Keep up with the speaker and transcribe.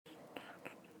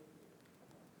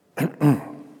Okay.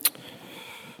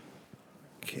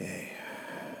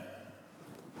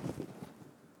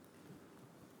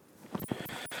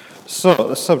 So,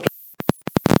 the subject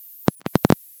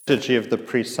liturgy of the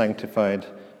Presanctified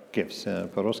gifts.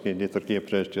 По-русски liturgia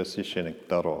прежде священных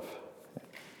даров.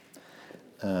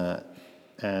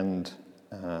 And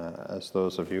as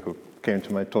those of you who came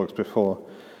to my talks before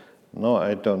know,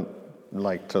 I don't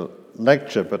like to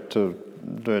lecture, but to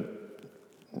do it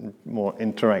more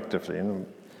interactively.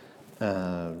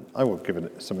 I will give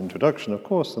it some introduction, of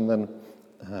course, and then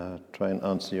try and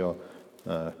answer your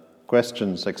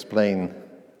questions, explain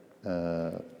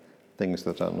things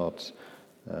that are not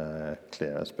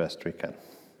clear as best we can.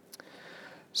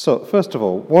 So, first of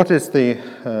all, what is the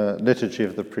liturgy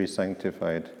of the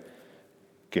Presanctified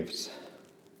gifts?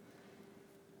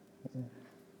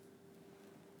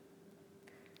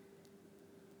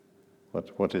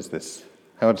 What is this?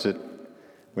 How does it?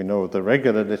 We know the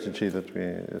regular liturgy that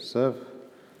we serve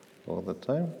all the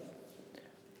time.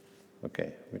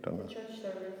 Okay, we don't know. The church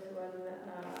service when we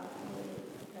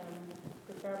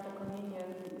prepare for communion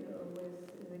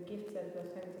with the gifts that were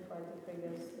sanctified the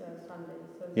previous Sunday.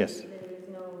 So yes. There is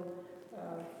no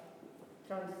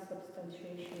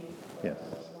transubstantiation of yes.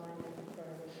 wine and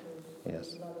bread. Yes.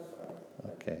 Blood of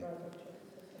Christ. Okay.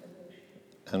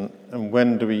 Celebration. And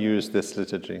when do we use this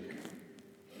liturgy?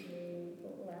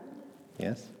 Lent.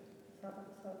 Yes.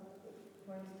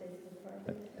 Wednesdays and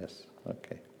Fridays. Yes.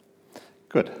 Okay.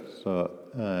 Good. So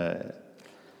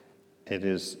it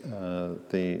is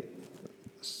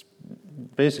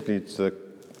basically it's the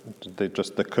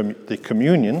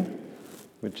communion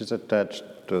which is attached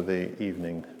to the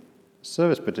evening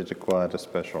service, but it acquired a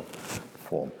special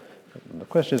form. And the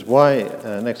question is why.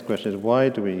 Next question is why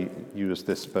do we use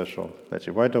this special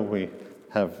liturgy? Why don't we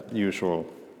have usual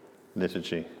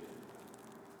liturgy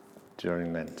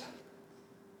during Lent?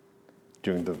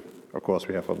 Of course,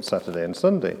 we have on Saturday and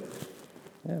Sunday,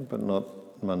 but not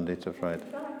Monday to Friday.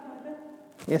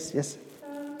 Yes. It's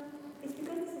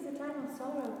because this is a time of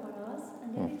sorrow for us,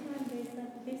 and every time there's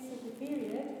this sort of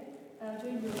period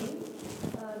during the week,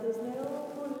 there's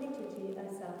no full liturgy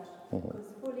as such, because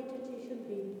full liturgy should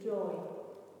be joy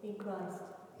in Christ.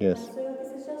 Yes. And so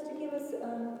this is just to give us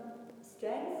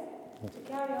strength to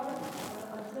carry on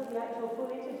until the actual full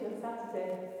liturgy on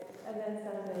Saturday, and then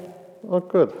Sunday. Oh,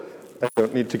 good. I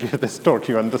don't need to give this talk,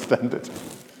 you understand it.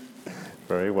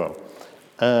 Very well.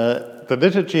 The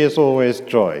liturgy is always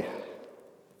joy.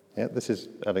 Yeah, this is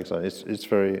Alexander. It's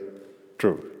very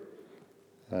true.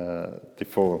 The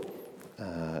full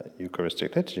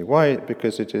Eucharistic liturgy. Why?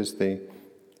 Because it is the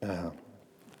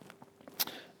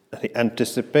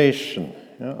anticipation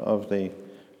of the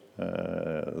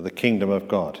kingdom of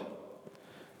God.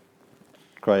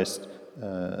 Christ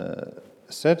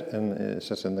said, and it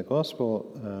says in the Gospel,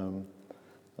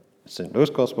 St. Luke's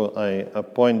Gospel, I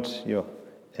appoint you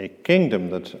a kingdom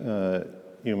that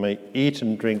you may eat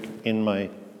and drink in my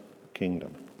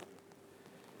kingdom.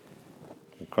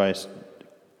 Christ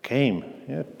came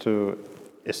to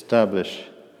establish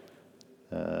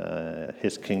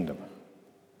his kingdom.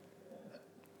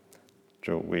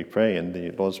 So we pray in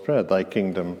the Lord's Prayer, thy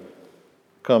kingdom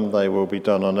come, thy will be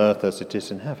done on earth as it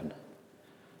is in heaven.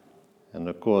 And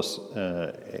of course,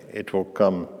 it will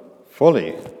come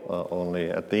fully only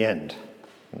at the end,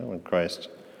 when Christ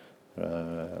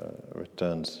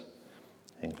returns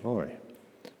in glory.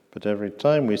 But every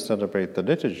time we celebrate the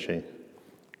liturgy,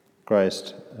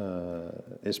 Christ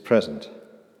is present.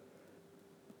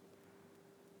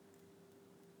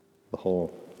 The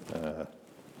whole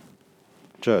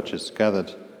church is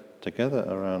gathered together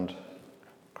around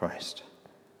Christ.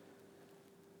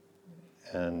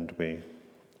 And we,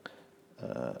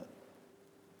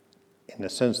 in a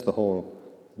sense, the whole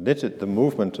the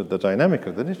movement of the dynamic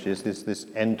of the liturgy is this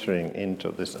entering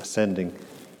into, this ascending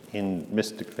in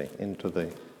mystically into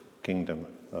the kingdom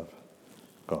of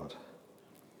God.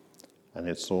 And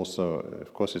it's also,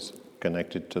 of course, it's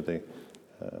connected to the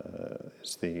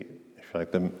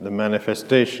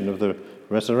manifestation of the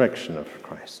resurrection of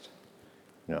Christ.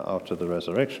 After the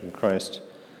resurrection, Christ,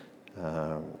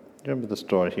 remember the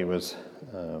story,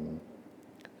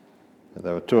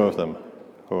 there were two of them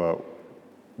who are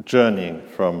journeying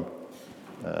from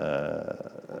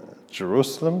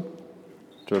Jerusalem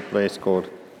to a place called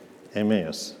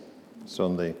Emmaus. It's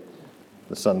on the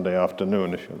Sunday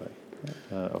afternoon, if you like,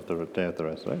 of the day of the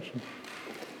resurrection.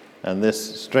 And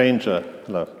this stranger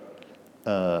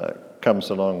comes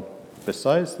along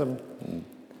beside them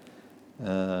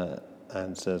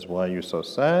and says, "Why are you so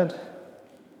sad?"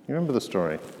 You remember the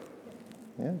story?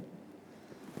 Yeah?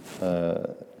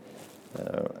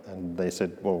 And they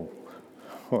said, "Well,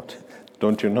 what?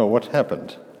 Don't you know what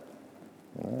happened?"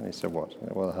 And he said, what?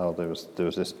 Well, how there was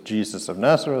this Jesus of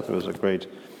Nazareth who was a great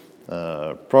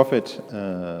prophet,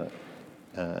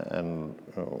 and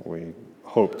we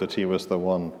hoped that he was the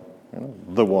one,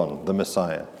 the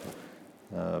Messiah.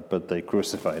 But they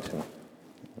crucified him.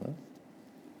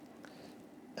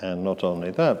 And not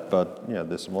only that, but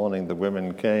this morning the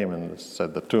women came and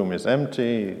said the tomb is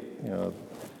empty.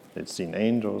 They'd seen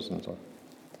angels and so on.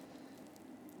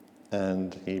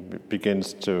 And he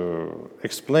begins to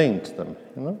explain to them,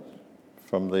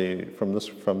 from the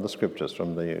scriptures,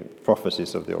 from the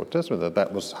prophecies of the Old Testament,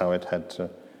 that was how it had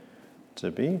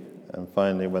to be. And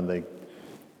finally, when they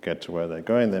get to where they're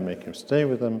going, they make him stay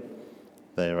with them.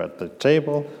 They're at the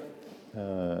table.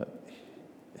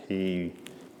 He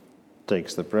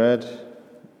takes the bread,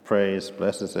 prays,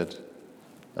 blesses it,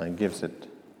 and gives it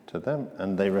to them,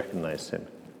 and they recognize him.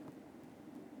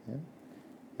 Yeah?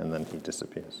 And then he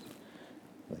disappears.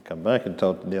 They come back and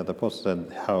told the other apostles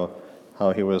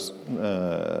how he was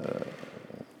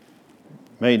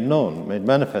made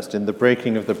manifest in the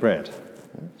breaking of the bread.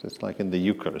 It's like in the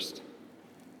Eucharist.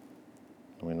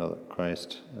 We know that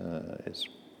Christ is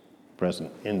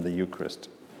present in the Eucharist,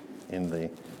 in the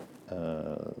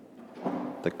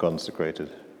consecrated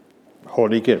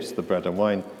holy gifts, the bread and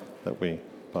wine that we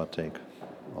partake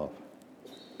of.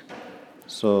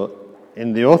 So,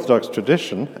 in the Orthodox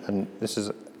tradition, and this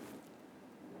is...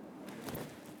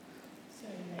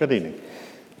 Good evening.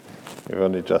 We've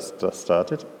only just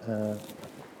started.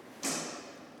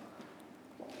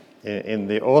 In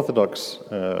the Orthodox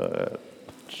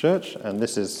Church, and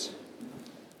this is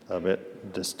a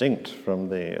bit distinct from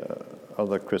the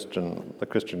other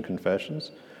Christian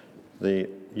confessions, the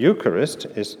Eucharist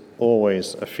is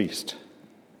always a feast.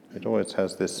 It always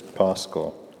has this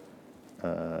Paschal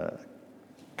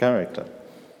character,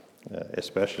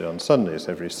 especially on Sundays.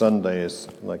 Every Sunday is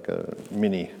like a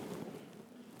mini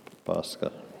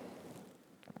Pascha.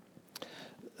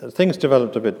 Things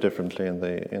developed a bit differently in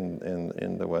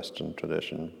the Western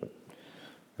tradition, but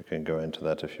we can go into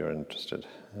that if you're interested.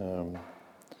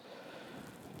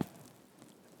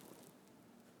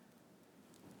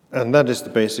 And that is the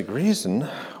basic reason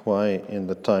why in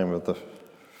the time of the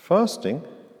fasting,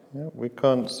 we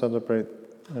can't celebrate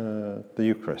the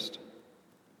Eucharist,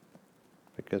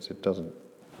 because it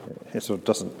sort of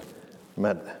doesn't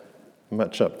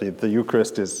match up. The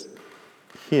Eucharist is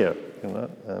here,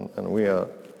 and we are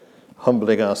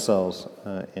humbling ourselves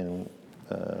in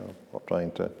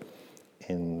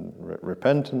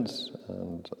repentance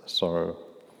and sorrow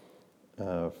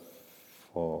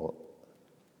for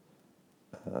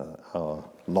our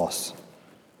loss,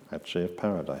 actually, of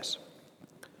paradise.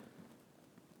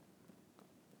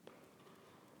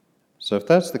 So if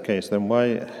that's the case, then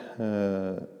why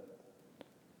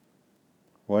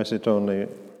is it only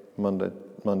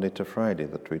Monday to Friday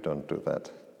that we don't do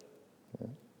that?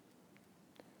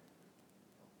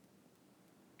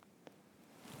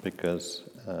 Because,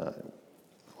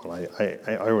 I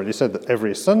already said that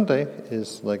every Sunday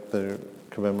is like the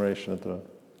commemoration of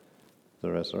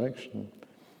the resurrection.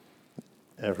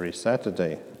 Every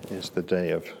Saturday is the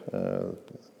day of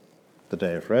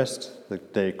rest, the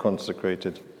day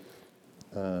consecrated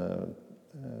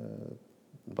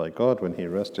by God when he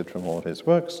rested from all his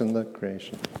works in the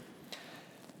creation.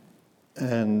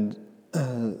 And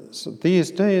so these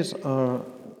days are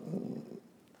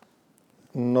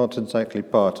not exactly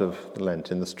part of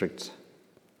Lent in the strict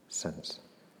sense.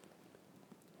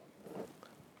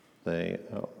 They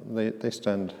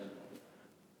stand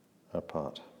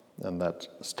apart, and that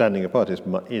standing apart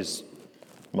is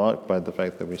marked by the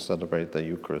fact that we celebrate the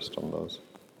Eucharist on those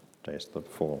days, the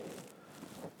full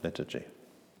liturgy.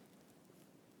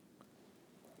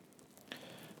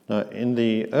 Now, in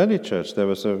the early church, there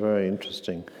was a very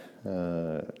interesting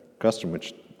custom,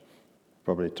 which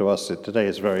probably to us today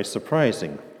is very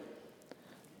surprising,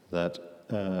 that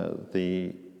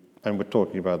and we're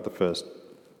talking about the first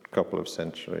couple of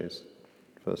centuries,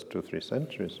 first 2-3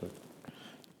 centuries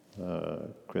of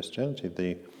Christianity,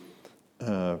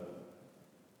 the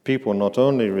people not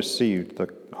only received the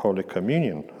Holy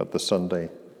Communion at the Sunday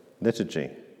liturgy,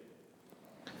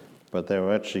 but they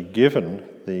were actually given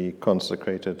the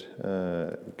consecrated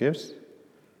gifts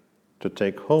to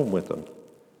take home with them,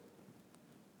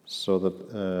 so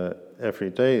that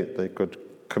every day they could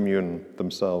commune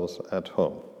themselves at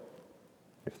home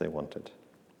if they wanted.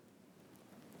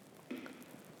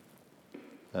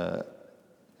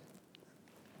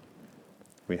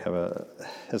 We have a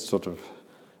sort of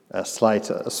a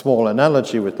small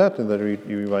analogy with that, in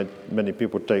that many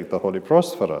people take the Holy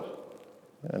Prosphora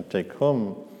and take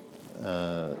home,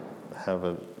 have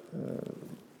a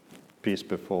piece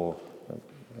before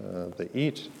they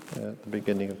eat at the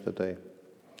beginning of the day.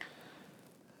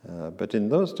 But in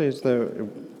those days, they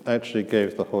actually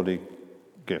gave the holy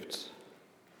gifts.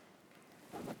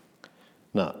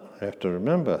 Now, I have to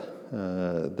remember,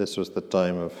 this was the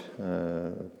time of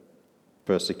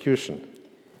persecution,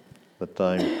 the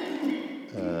time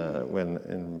when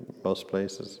in most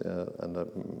places, and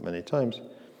many times,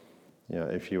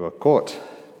 if you were caught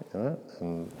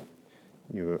and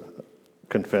you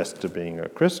confessed to being a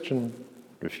Christian,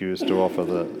 refused to offer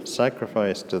the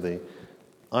sacrifice to the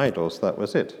idols, that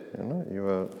was it. You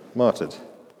were martyred.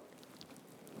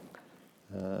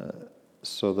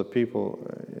 So the people,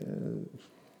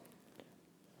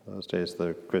 those days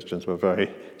the Christians were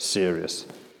very serious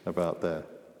about their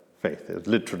faith. It was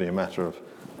literally a matter of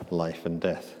life and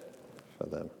death for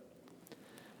them.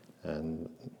 And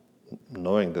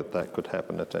knowing that that could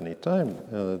happen at any time,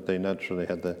 they naturally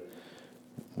had the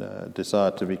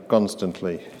desire to be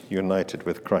constantly united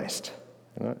with Christ,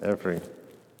 every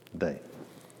day,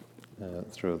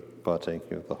 through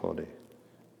partaking of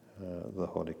the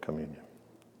Holy Communion.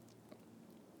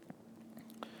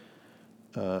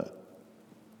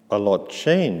 A lot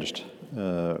changed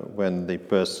when the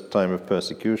time of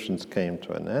persecutions came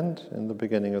to an end in the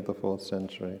beginning of the 4th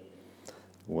century,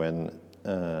 when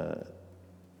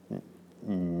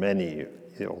many,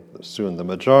 soon the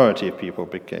majority of people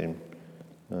became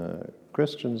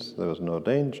Christians. There was no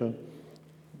danger.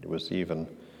 It was even,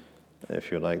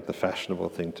 if you like, the fashionable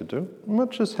thing to do.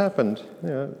 Much has happened,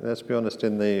 let's be honest,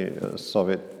 in the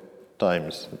Soviet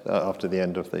times, after the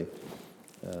end of the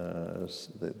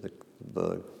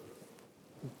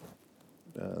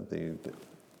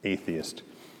atheist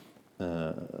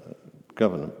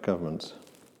governments.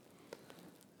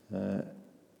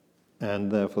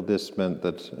 And therefore this meant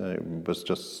that it was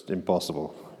just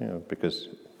impossible, because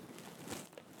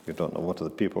you don't know what are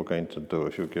the people going to do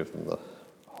if you give them the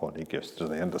holy gifts. Do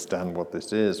they understand what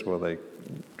this is? Will they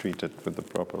treat it with the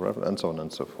proper reverence? And so on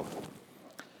and so forth.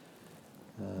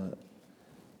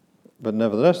 But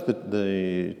nevertheless,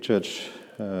 the Church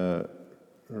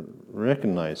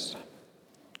recognized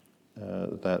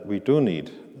that we do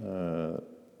need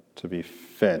to be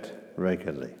fed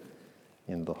regularly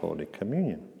in the Holy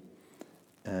Communion,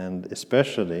 and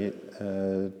especially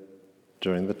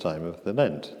during the time of the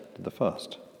Lent, the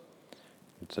fast.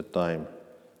 It's a time,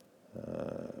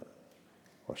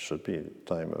 or should be a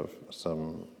time of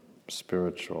some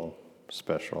spiritual,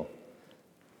 special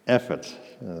effort,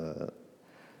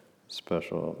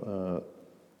 special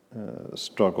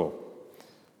struggle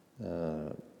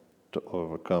to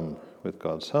overcome, with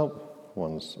God's help,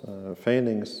 one's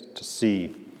failings, to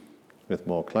see with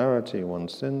more clarity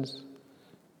one's sins,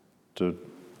 to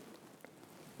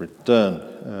return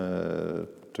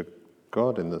to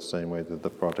God in the same way that the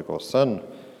prodigal son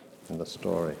in the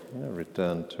story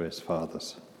returned to his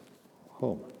father's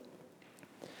home.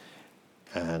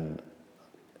 And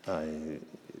I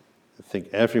think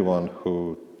everyone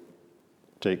who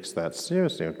takes that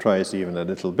seriously, or tries even a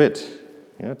little bit,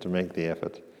 to make the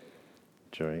effort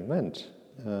during Lent.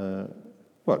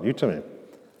 Well, you tell me,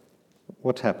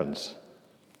 what happens?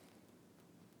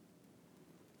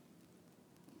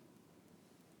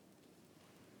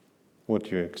 What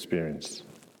do you experience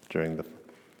during the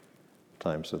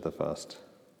times of the fast?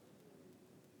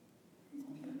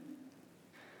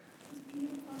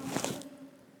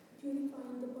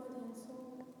 Purifying the body and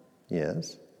soul.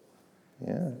 Yes.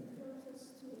 Yeah.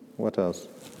 What else?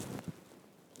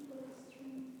 You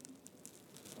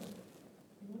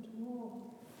want more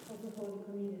of the Holy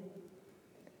Communion.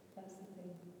 That's the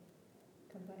thing.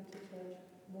 Come back to church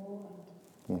more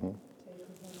and take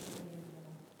the Holy Communion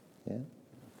more. Yeah.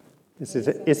 Is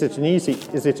it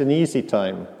an easy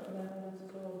time? No, not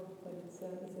at all. But it's a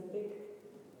big.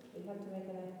 You have to make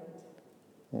an effort.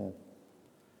 Yeah.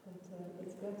 But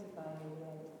it's gratifying in the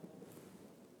end.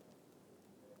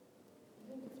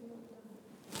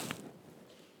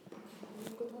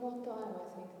 You've got more time, I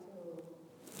think, to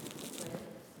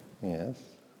pray. Yes.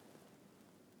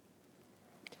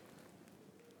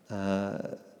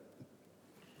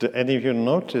 Do any of you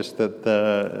notice that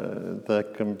there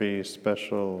can be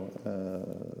special,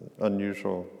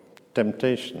 unusual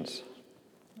temptations?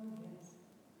 Oh, yes.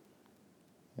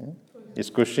 Yeah?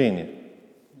 Искушение.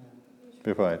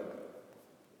 Бывает.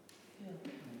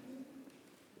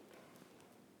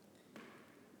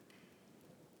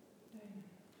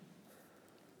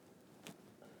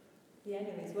 The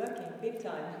enemy's working big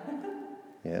time.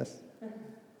 Yes.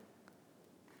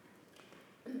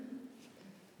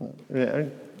 Yeah.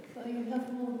 So you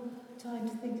have more time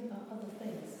to think about other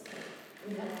things.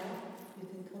 You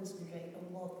can concentrate on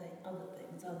more other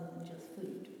things other than just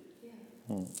food.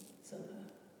 Yeah. So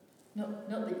Not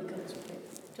that you got to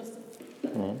pick, just that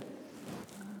you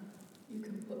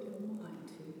can put your mind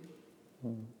to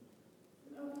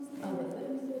other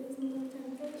things. It's more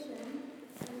temptation,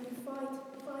 and you fight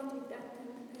with that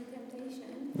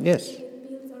temptation. Yes. It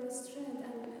builds our strength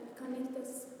and connects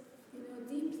us,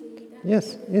 deeply.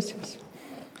 Yes.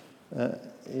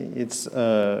 It's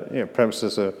perhaps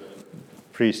as a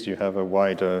priest you have a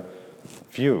wider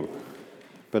view,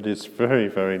 but it's very,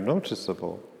 very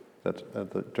noticeable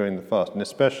that during the fast, and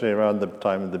especially around the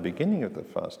time of the beginning of the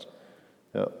fast,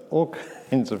 all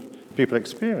kinds of people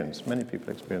experience, many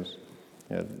people experience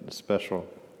special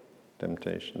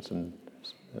temptations and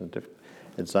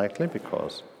exactly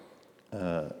because, we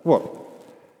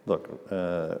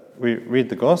read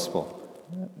the Gospel.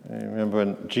 Remember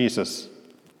when Jesus,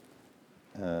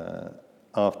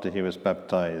 after he was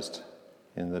baptized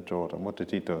in the Jordan, what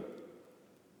did he do?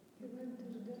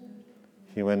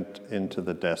 He went into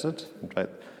the desert. In fact,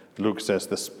 Luke says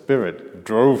the Spirit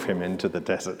drove him into the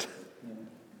desert.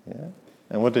 Yeah?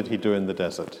 And what did he do in the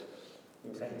desert?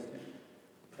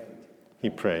 He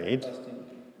prayed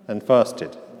and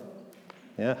fasted.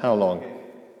 Yeah, how long?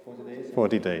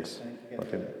 40 days.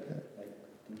 40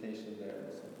 days.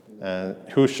 And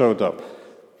who showed up?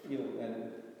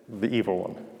 The evil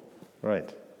one.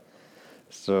 Right.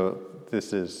 So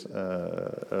this is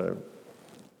a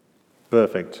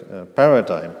perfect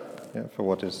paradigm for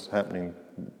what is happening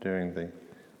during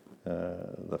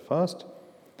the fast.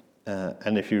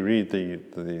 And if you read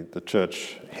the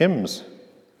church hymns,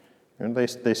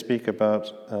 they speak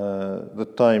about the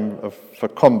time for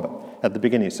combat. At the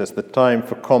beginning it says, the time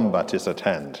for combat is at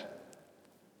hand.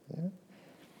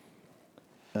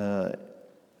 Yeah?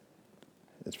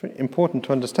 It's very important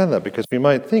to understand that, because we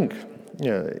might think,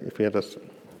 if we had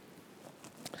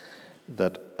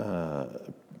that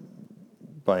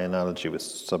by analogy with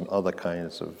some other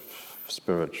kinds of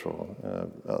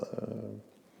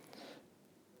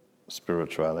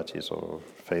spiritualities or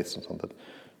faiths and so on, that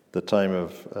the time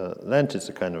of Lent is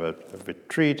a kind of a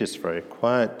retreat. It's a very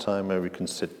quiet time where we can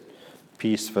sit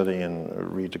peacefully and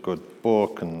read a good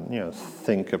book and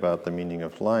think about the meaning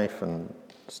of life and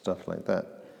stuff like that.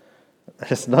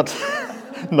 It's not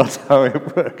how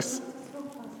it works.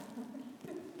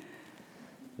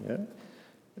 Yeah.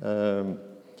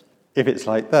 If it's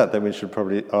like that, then we should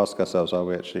probably ask ourselves: are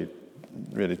we actually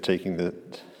really taking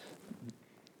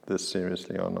this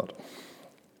seriously or not?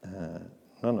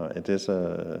 No. It is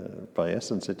by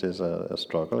essence, it is a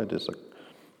struggle. It is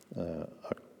a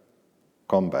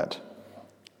combat.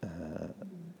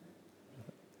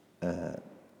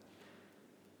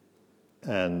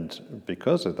 And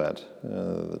because of that,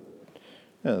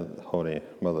 the Holy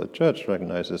Mother Church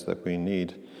recognizes that we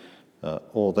need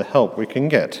all the help we can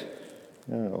get,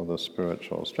 all the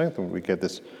spiritual strength, and we get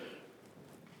this.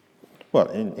 Well,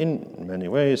 in many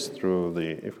ways, through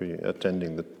if we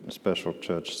attending the special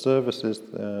church services,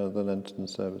 the Lenten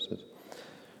services,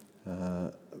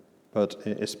 but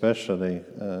especially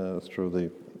through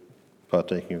the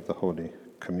partaking of the Holy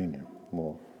Communion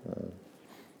more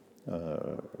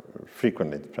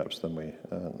frequently, perhaps, than we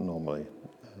normally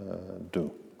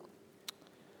do.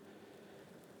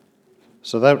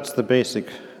 So that's the basic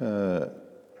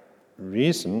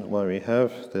reason why we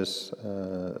have this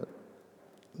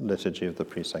Liturgy of the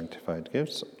Presanctified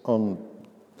Gifts on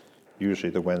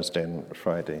usually the Wednesday and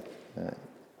Friday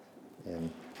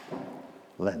in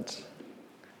Lent.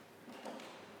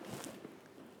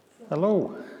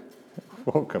 Hello,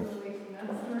 welcome.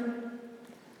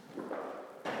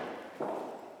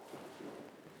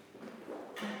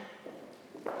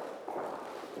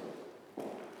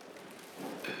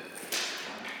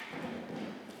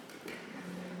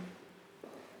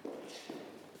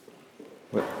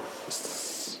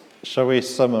 Shall we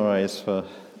summarize for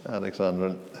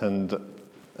Alexandra and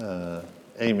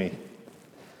Amy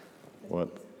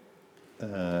what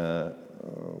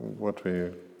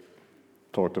we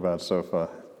talked about so far?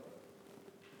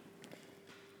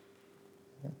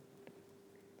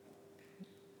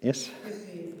 Yes?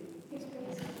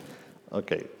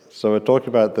 Okay, so we're talking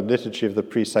about the Liturgy of the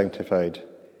Presanctified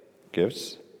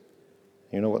Gifts.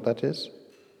 You know what that is?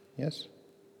 Yes?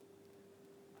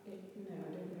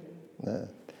 No.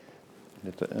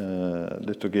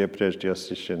 Liturgy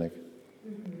Presanctified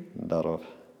darov.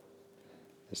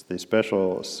 It's the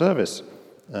special service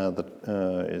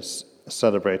that is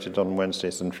celebrated on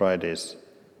Wednesdays and Fridays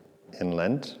in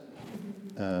Lent.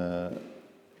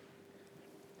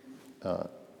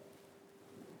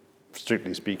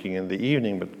 Strictly speaking, in the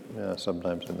evening, but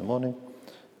sometimes in the morning,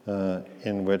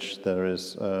 in which there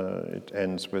is, it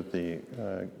ends with the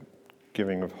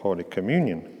giving of Holy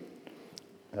Communion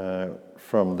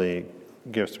from the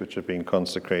gifts which have been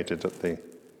consecrated at the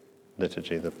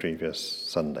liturgy the previous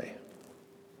Sunday.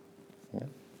 Yeah?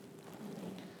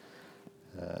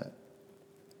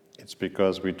 It's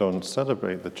because we don't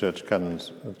celebrate the church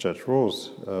canons, the church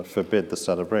rules forbid the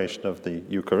celebration of the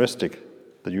Eucharist,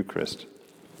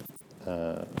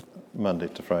 Monday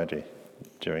to Friday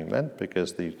during Lent,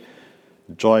 because the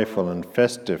joyful and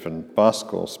festive and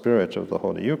paschal spirit of the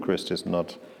Holy Eucharist is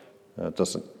not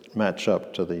doesn't match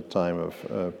up to the time of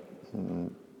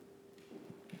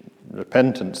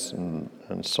repentance and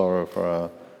sorrow for our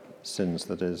sins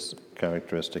that is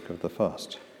characteristic of the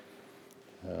fast.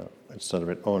 It's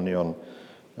celebrated only on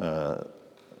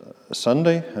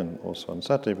Sunday and also on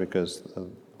Saturday, because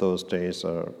those days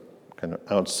are kind of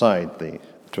outside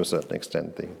to a certain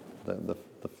extent,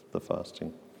 the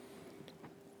fasting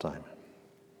time.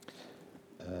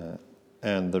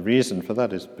 And the reason for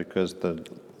that is because the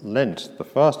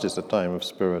fast is a time of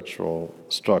spiritual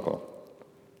struggle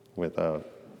with our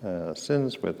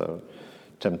sins, with our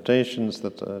temptations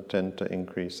that tend to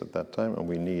increase at that time, and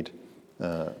we need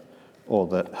all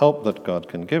the help that God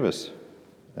can give us,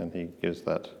 and He gives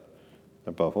that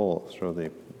above all through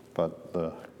the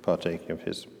partaking of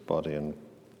His body and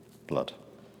blood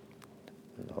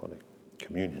in the Holy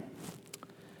Communion.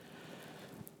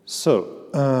 So,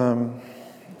 a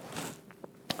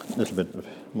little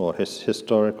bit more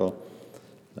historical.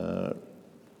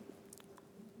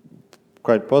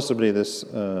 Quite possibly this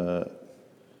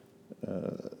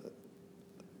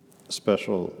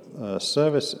special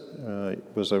service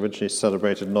was originally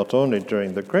celebrated not only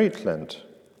during the Great Lent,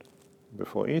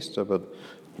 before Easter, but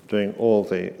during all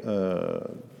the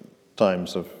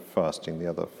times of fasting, the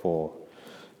other 4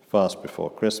 fast before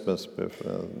Christmas,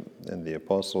 in the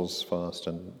Apostles' fast,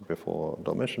 and before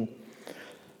Domitian.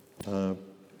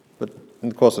 But in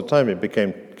the course of time, it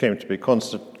came to be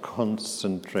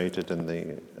concentrated in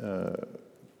the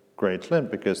Great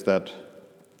Lent, because that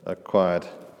acquired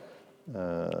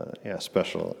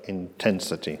special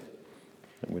intensity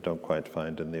that we don't quite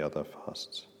find in the other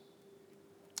fasts.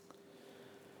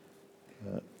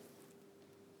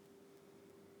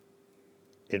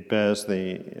 It bears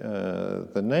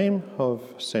the name of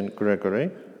Saint Gregory,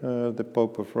 the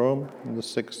Pope of Rome in the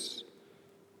 6th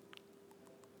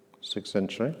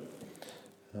century.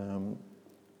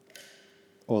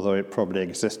 Although it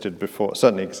probably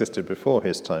certainly existed before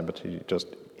his time, but he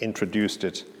just introduced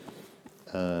it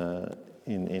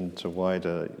into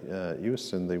wider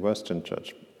use in the Western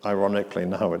Church. Ironically,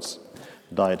 now it's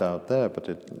died out there, but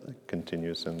it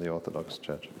continues in the Orthodox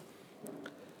Church.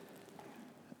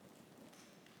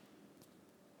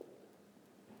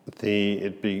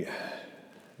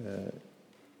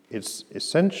 It's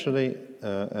essentially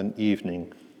an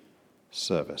evening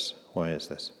service. Why is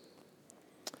this?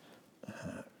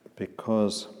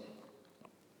 Because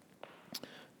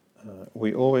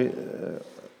we always,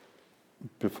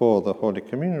 before the Holy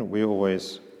Communion, we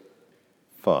always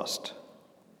fast.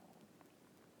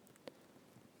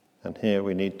 And here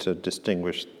we need to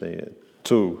distinguish the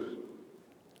 2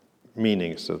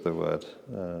 meanings of the word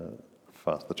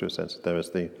fast, the 2 senses. There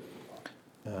is the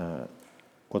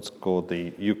what's called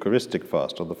the Eucharistic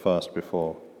fast, or the fast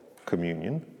before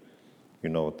communion. You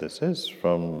know what this is.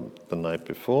 From the night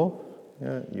before,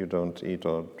 you don't eat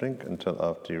or drink until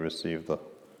after you receive the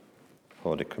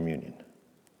Holy Communion.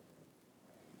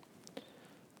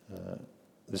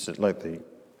 This is like the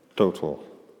total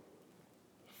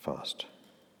fast.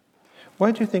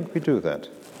 Why do you think we do that?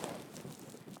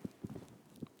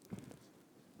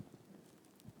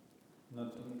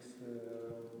 Not to mix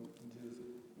Jesus,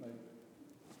 like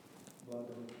blood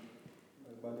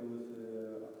and body with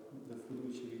the food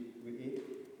which we eat.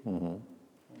 Mm-hmm.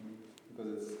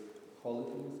 Because it's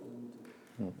holidays,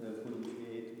 and the food which we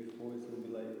ate before, it will be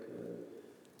like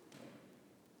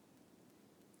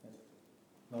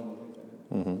normal things.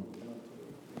 Mm-hmm.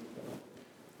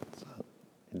 So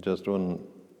it just wouldn't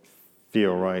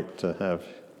feel right to have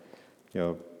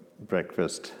your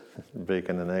breakfast,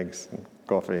 bacon and eggs, and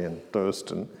coffee and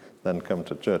toast, and then come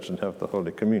to church and have the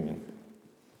Holy Communion.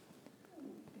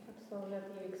 Perhaps so that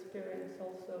you experience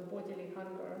also bodily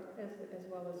hunger as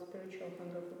well as spiritual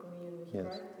hunger for communion with Yes.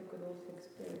 Christ. You could also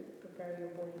prepare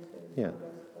your body to Yeah.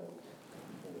 hunger for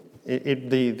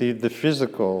The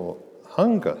physical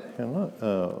hunger,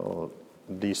 or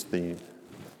at least the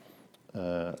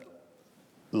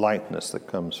lightness that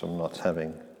comes from not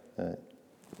having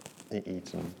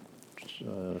eaten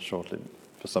shortly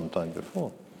for some time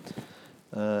before.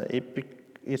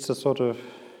 It's a sort of,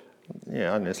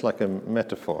 and it's like a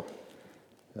metaphor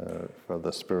for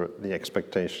the spirit, the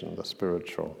expectation, the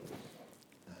spiritual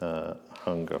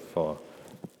hunger for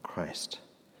Christ.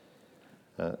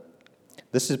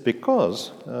 This is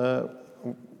because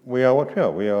we are what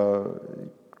we are.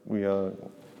 We are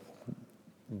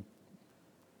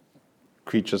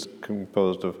creatures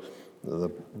composed of the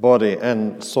body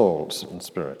and soul and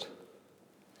spirit.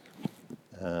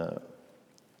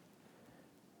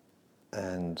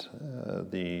 And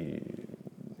the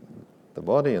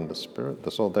body and the spirit,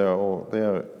 the soul, they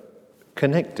are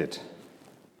connected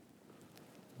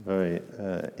very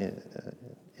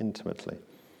intimately.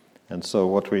 And so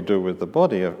what we do with the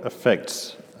body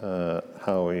affects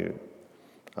how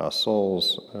our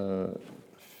souls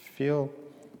feel,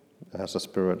 has a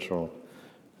spiritual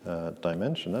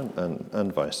dimension,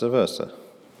 and vice versa.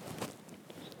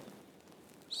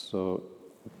 So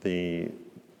the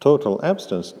total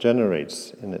abstinence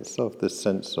generates in itself this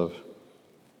sense of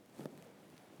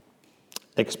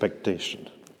expectation.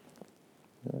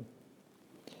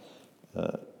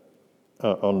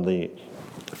 On the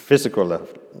physical level,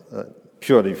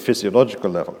 purely physiological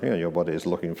level, your body is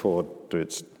looking forward to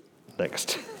its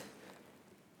next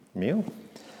meal.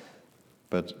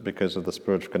 But because of the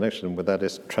spiritual connection, that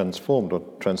is transformed or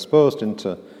transposed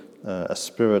into a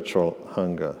spiritual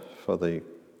hunger for the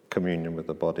communion with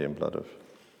the body and blood of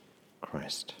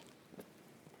Christ.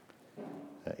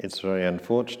 It's very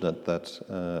unfortunate that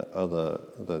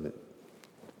the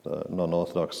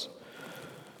non-Orthodox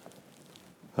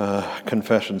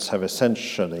confessions have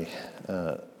essentially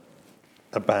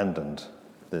abandoned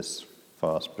this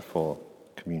fast before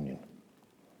communion.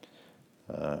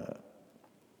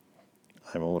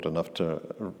 I'm old enough to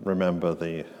remember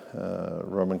the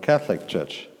Roman Catholic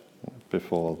Church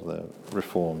before the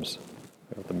reforms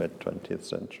of the mid-20th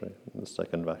century, the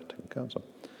Second Vatican Council.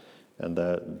 And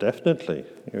definitely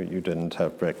you didn't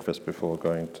have breakfast before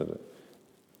going to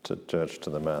church, to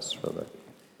the Mass for the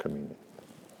communion.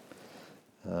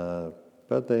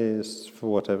 But they, for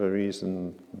whatever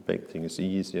reason, make things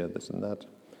easier, this and that.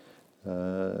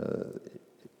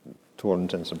 To all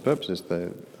intents and purposes, they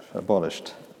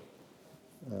abolished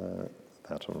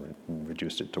that, or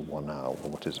reduced it to 1 hour, or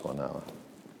what is 1 hour.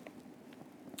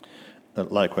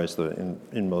 Likewise,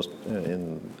 in most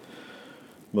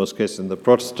cases, in the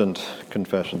Protestant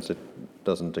confessions, it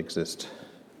doesn't exist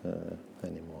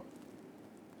anymore.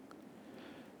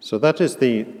 So that is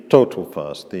the total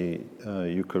fast, the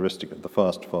Eucharistic, the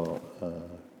fast for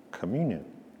communion.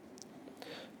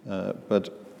 But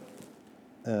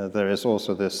there is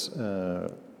also this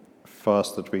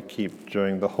fast that we keep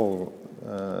during the whole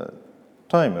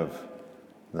time of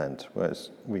Lent, whereas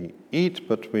we eat,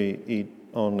 but we eat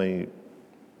only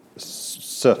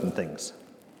certain things,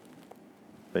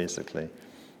 basically,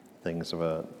 things of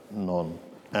a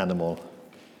non-animal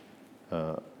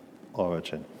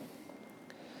origin.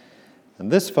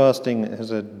 And this fasting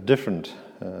has a different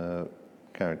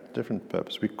character, different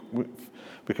purpose. We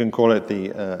can call it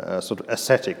the sort of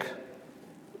ascetic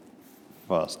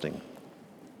fasting.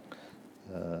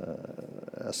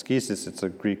 Ascesis, it's a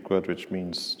Greek word which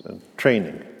means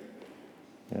training.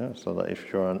 So that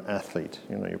if you're an athlete,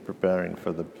 you're preparing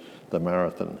for the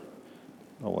marathon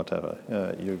or whatever,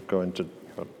 you go into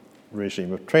a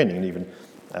regime of training. And even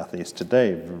athletes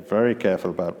today are very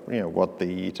careful about what they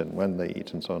eat and when they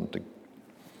eat and so on to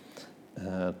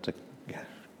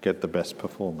get the best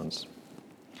performance.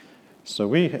 So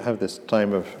we have this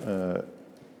time of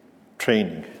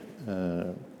training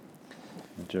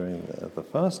during the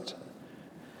fast.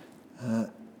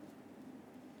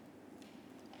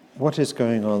 What is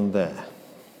going on there?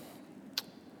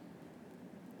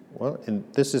 Well, in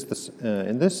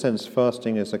this sense,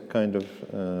 fasting is a kind of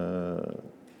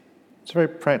it's a very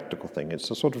practical thing. It's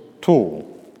a sort of tool.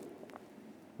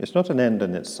 It's not an end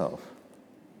in itself.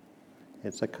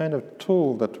 It's a kind of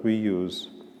tool that we use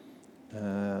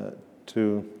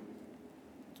to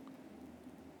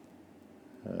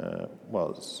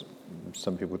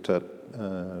some people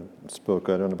spoke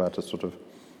earlier about a sort of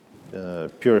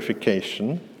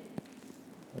purification,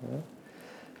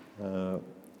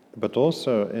 but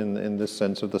also in this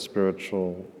sense of the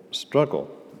spiritual struggle.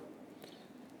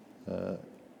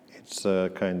 It's a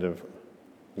kind of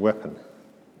weapon.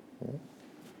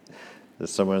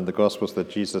 There's somewhere in the Gospels that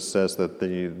Jesus says that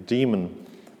the demon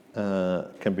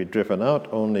can be driven out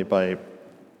only by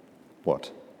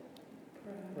what?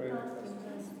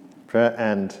 Prayer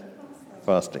and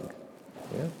fasting.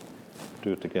 Yeah?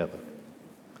 Do it together.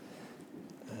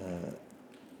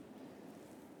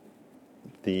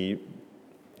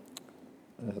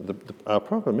 Our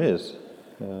problem is,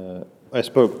 I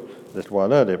spoke a little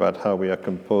while earlier about how we are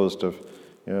composed of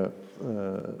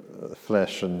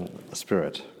flesh and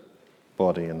spirit,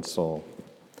 body and soul.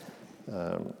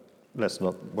 Let's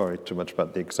not worry too much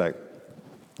about the exact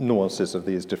nuances of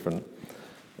these different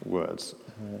words.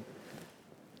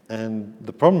 And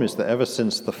the problem is that ever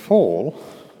since the fall,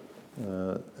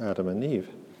 Adam and Eve,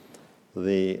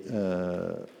 the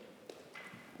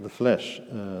flesh,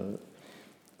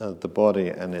 the body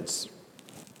and its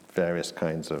various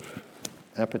kinds of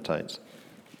appetites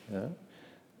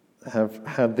have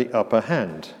had the upper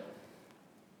hand.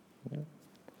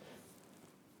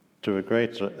 To a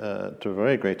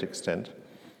very great extent,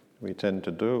 we tend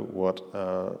to do what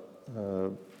our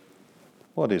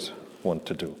bodies want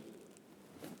to do.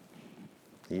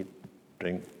 Eat,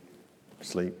 drink,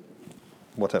 sleep,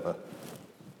 whatever.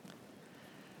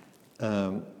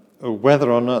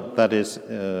 Whether or not that is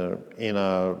in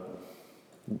our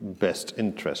best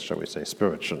interest, shall we say,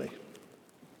 spiritually.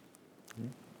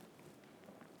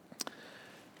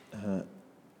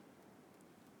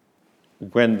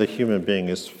 When the human being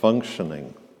is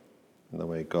functioning in the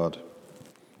way God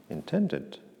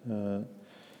intended,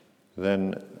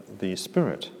 then the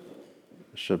spirit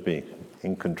should be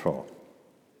in control,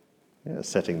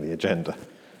 setting the agenda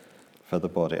for the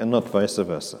body, and not vice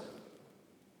versa.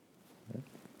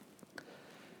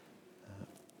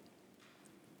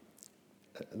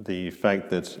 The fact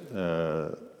that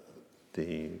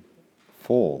the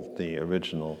fall, the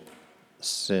original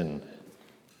sin,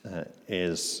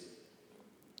 is,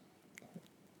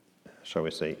 shall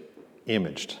we say,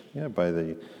 imaged by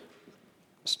the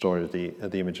story of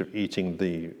the image of eating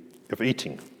the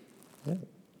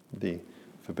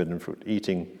forbidden fruit,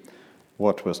 eating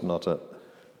what was not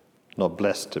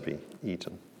blessed to be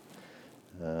eaten.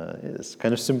 It's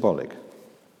kind of symbolic.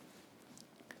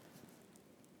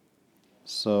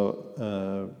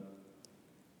 So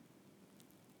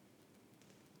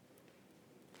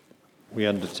we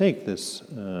undertake this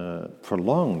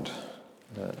prolonged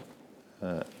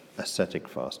ascetic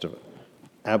fast of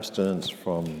abstinence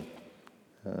from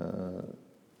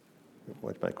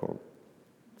what you might call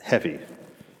heavy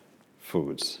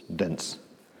foods, dense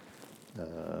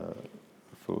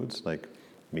foods like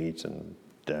meat and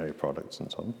dairy products and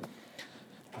so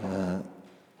on.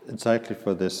 Exactly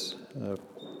for this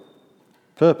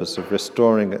purpose of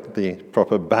restoring the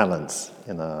proper balance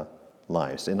in our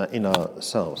lives, in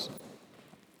ourselves.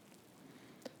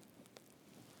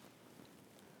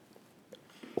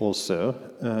 Also,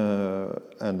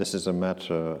 and this is a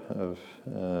matter of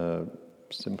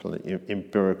simply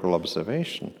empirical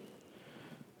observation,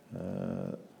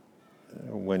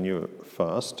 when you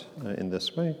fast in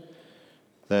this way,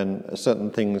 then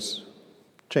certain things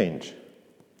change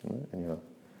in your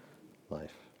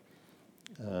life.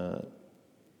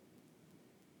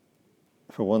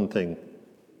 For one thing,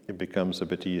 it becomes a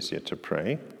bit easier to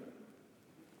pray.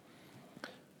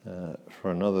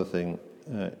 For another thing,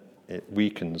 it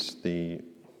weakens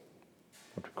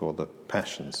what we call the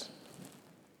passions.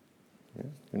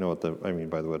 You know what I mean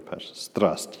by the word passions?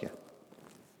 Strastya.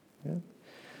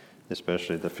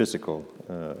 Especially the physical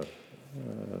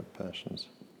passions.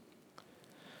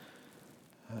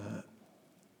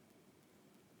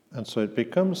 And so it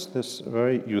becomes this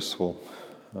very useful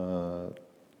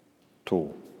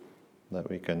tool that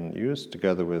we can use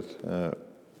together with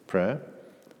prayer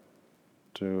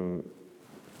to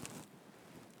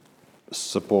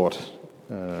support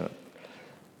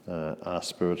our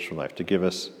spiritual life, to give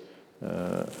us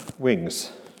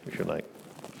wings, if you like,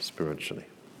 spiritually,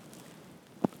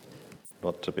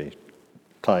 not to be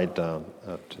tied down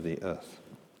to the earth.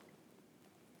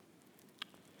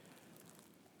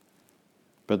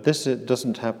 But this, it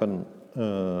doesn't happen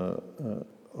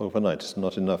overnight. It's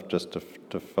not enough just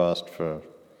to fast for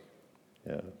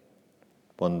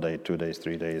 1 day, 2 days,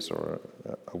 3 days, or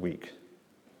a week.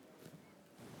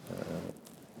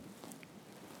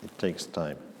 It takes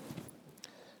time.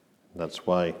 That's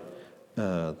why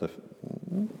the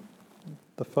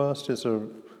fast is a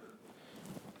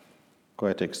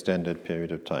quite extended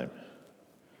period of time.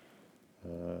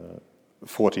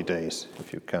 40 days,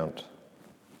 if you count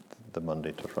the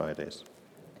Monday to Fridays.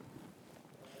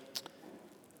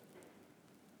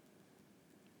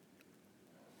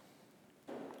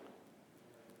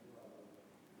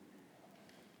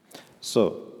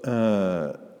 So,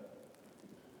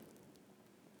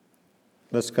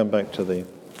 let's come back to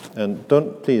and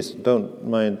please don't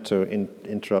mind to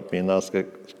interrupt me and ask a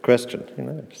question,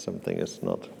 if something is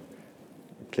not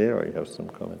clear or you have some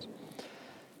comments.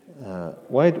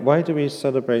 Why do we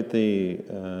celebrate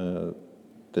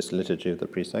this liturgy of the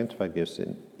Presanctified gifts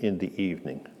in the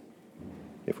evening,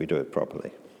 if we do it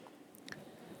properly?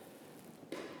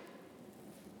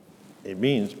 It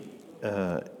means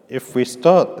if we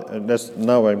start,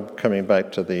 now I'm coming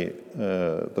back to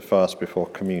the fast before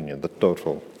communion, the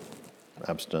total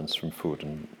abstinence from food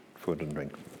and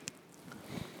drink.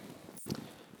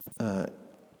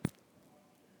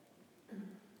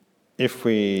 if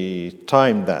we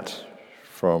time that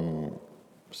from,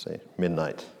 say,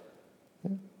 midnight,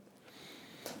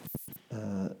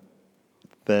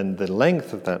 then the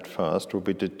length of that fast will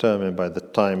be determined by the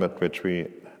time at which we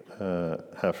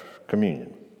have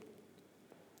communion.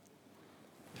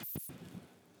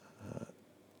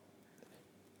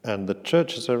 And the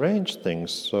Church has arranged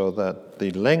things so that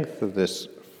the length of this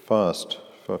fast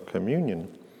for communion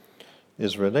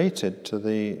is related to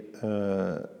the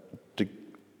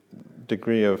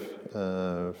degree of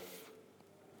the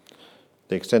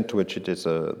extent to which it is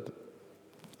a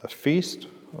feast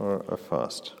or a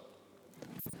fast.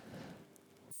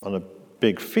 On a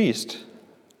big feast,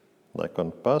 like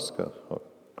on Pascha or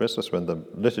Christmas, when the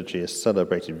liturgy is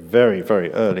celebrated very,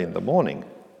 very early in the morning,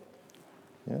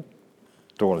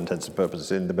 to all intents and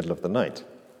purposes in the middle of the night,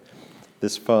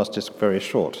 this fast is very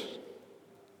short.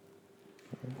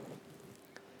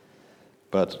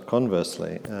 But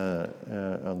conversely,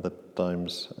 on the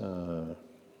times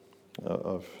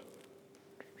of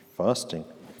fasting,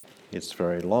 it's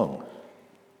very long.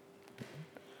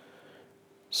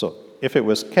 So, if it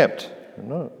was kept,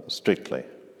 strictly,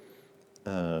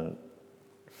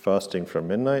 fasting from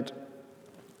midnight,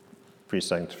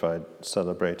 Presanctified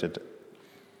celebrated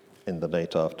in the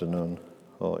late afternoon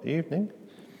or evening,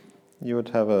 you would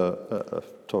have a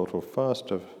total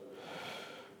fast of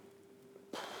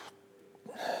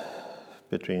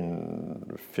between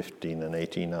 15 and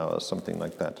 18 hours, something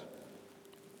like that.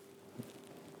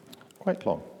 Quite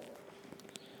long.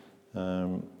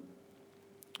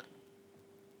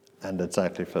 And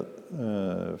exactly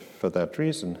for that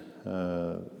reason,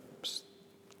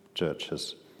 Church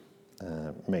has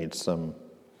made some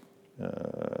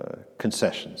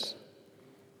concessions.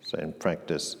 So in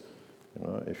practice,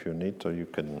 if you need to, you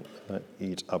can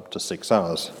eat up to 6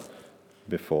 hours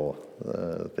before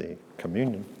the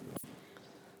communion.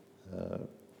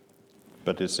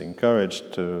 But it's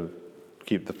encouraged to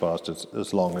keep the fast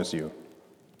as long as you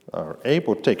are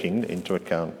able, taking into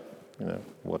account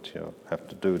what you have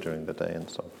to do during the day and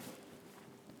so on.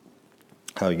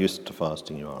 How used to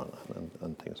fasting you are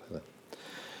and things like that.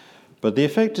 But the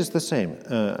effect is the same,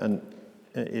 and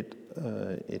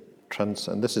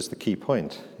and this is the key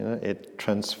point. It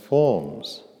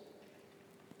transforms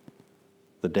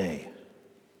the day,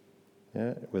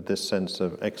 with this sense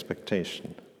of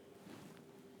expectation.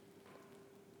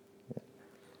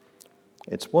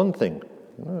 It's one thing,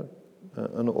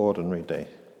 an ordinary day.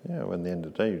 When at the end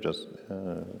of the day you just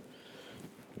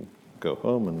go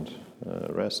home and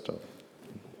rest or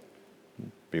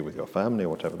be with your family or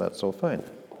whatever, that's all fine.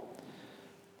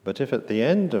 But if at the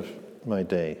end of my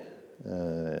day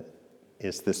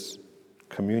is this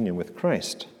communion with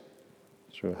Christ,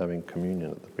 through having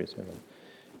communion at the pre-ceremony,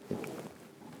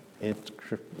 it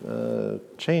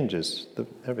changes the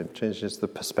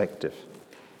perspective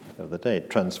of the day. It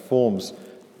transforms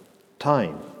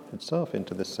time itself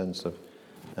into this sense of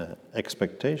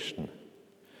expectation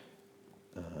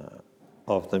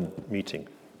of the meeting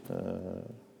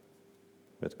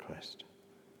with Christ.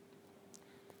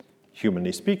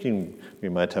 Humanly speaking, we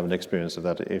might have an experience of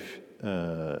that if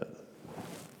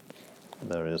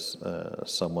there is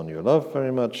someone you love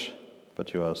very much,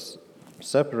 but you are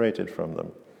separated from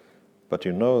them. But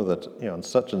you know that on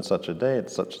such and such a day, at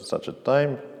such and such a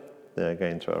time, they are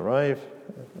going to arrive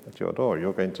at your door.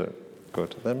 You're going to go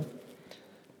to them.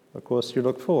 Of course, you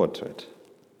look forward to it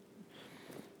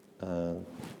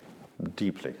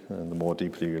deeply. And the more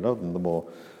deeply you love them, the more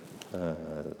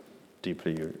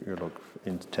deeply you look,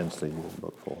 intensely you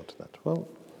look forward to that. Well,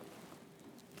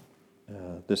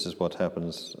 this is what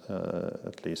happens,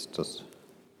 at least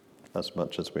as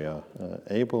much as we are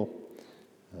able,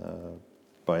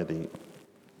 by the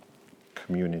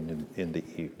communion in the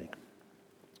evening.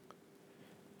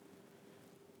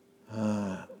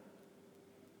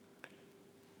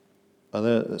 Are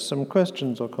there some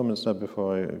questions or comments now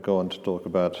before I go on to talk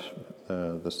about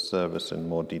the service in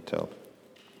more detail?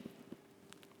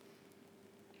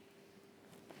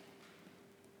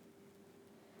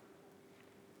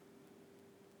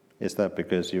 Is that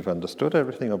because you've understood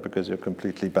everything or because you're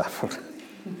completely baffled?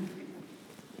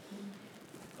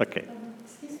 Okay.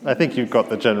 I think you've got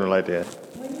the general idea.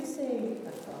 When you say you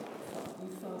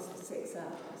fast for 6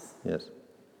 hours, Yes.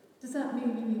 does that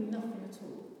mean you eat nothing at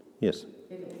all? Yes.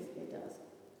 It does.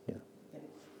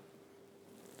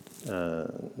 Yeah.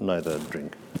 Neither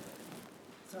drink.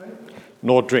 Sorry?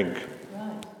 Nor drink.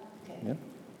 Right. Okay. Yeah.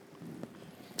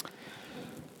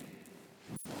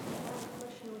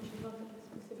 Question which is not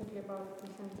specifically about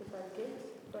presanctified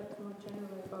gifts, but more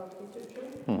generally about liturgy.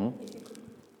 Mm-hmm. If you could,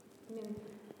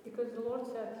 because the Lord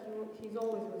said He's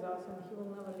always with with us and He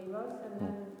will never leave us. And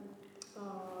then,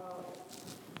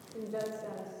 in that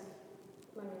sense,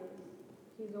 I mean,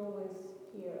 He's always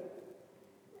here.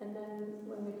 And then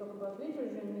when we talk about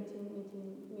liturgy and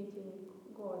meeting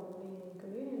God and being in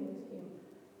communion with Him,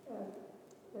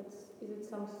 is it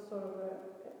some sort of a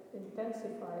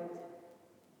intensified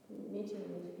meeting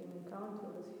with Him, encounter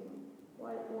with Him?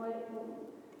 Why?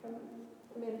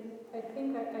 I mean, I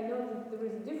think I know that there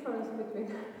is a difference between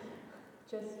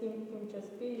just Him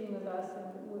just being with us and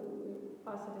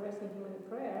us addressing Him in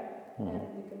prayer and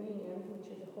the communion, which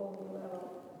is a whole new level.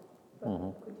 But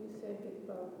could you say a bit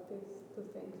about these two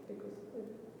things? Because I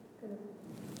kind of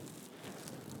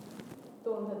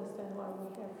don't understand why we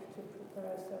have to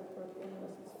prepare separately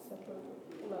unless it's a separate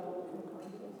level of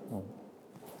encounters.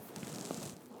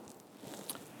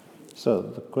 So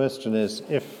the question is,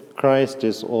 if Christ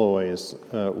is always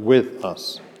with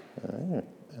us,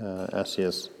 as He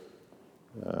has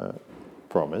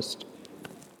promised,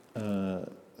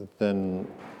 then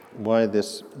why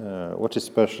this? What is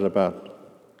special about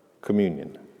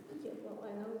communion? Yeah, well,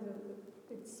 I know that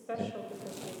it's special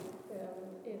because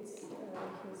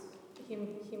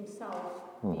it's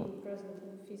Himself being present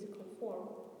in physical form.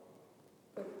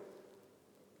 But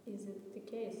is it the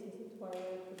case? Is it why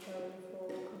we're preparing for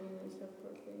communion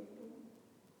separately?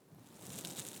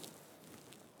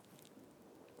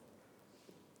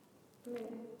 I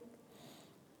mean,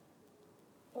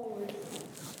 always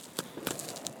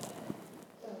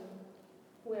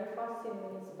we are fasting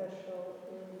in special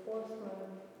reinforcement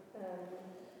and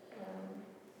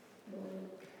we need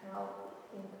help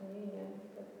in communion,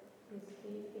 but if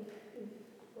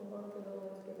the Lord is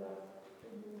always with us,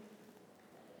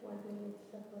 why do we need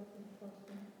separate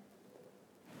reinforcement?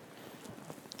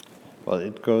 Well,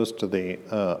 it goes to the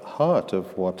heart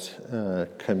of what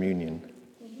communion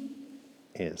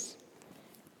is.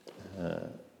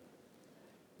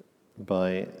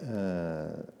 By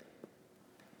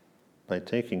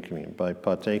taking communion, by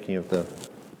partaking of the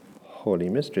holy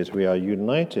mysteries, we are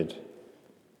united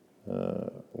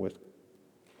with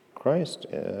Christ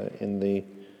in the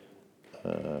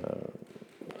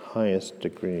highest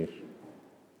degree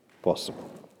possible.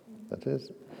 That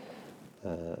is,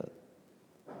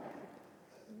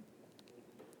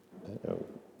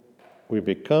 we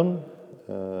become,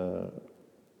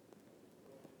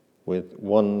 with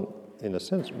one, in a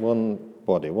sense, one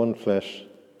body, one flesh,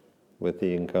 with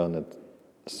the incarnate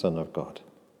Son of God.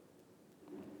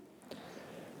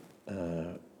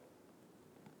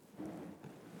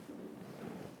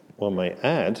 One may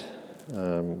add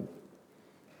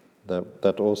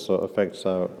that also affects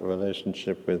our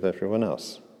relationship with everyone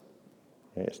else.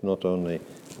 It's not only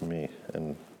me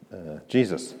and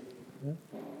Jesus,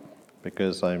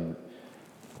 because I'm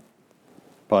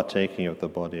partaking of the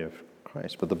body of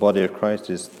Christ, but the body of Christ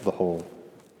is the whole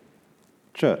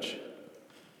church.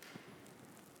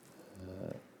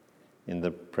 In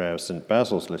the prayer of St.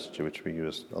 Basil's liturgy, which we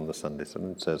use on the Sundays,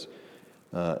 and it says,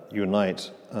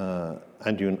 unite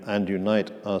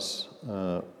us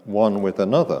one with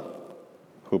another,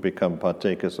 who become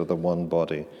partakers of the one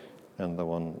body and the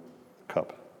one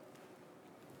cup.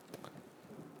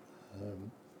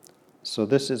 So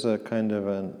this is a kind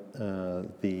of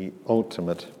the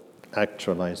ultimate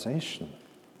actualization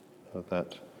of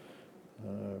that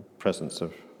presence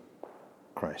of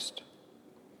Christ.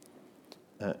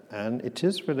 And it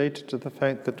is related to the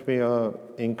fact that we are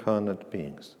incarnate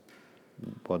beings,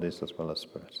 bodies as well as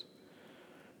spirits.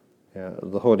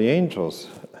 The holy angels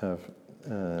have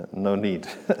no need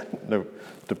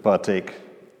to partake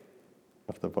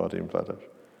of the body and blood of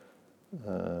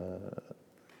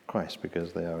Christ,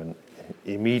 because they are in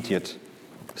immediate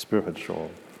spiritual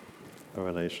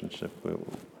relationship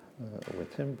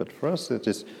with Him. But for us, it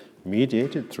is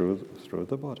mediated through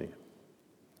the body,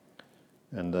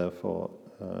 and therefore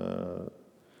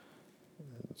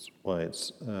that's why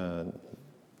it's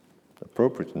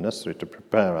appropriate and necessary to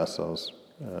prepare ourselves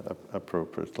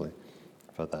appropriately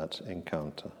for that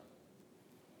encounter.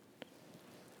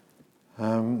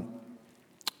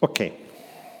 Okay,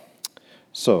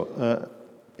 so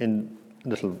in a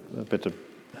little bit of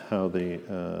how the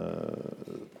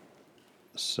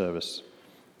service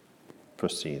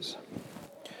proceeds.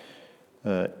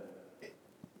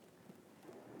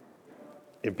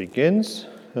 It begins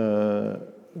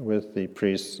with the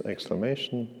priest's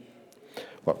exclamation.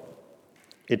 Well,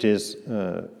 it is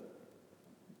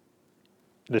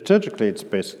liturgically, it's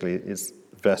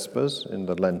Vespers in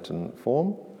the Lenten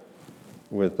form,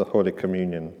 with the Holy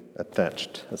Communion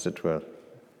attached, as it were,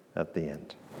 at the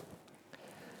end.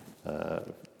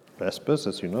 Vespers,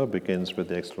 as you know, begins with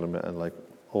the exclamation, like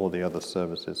all the other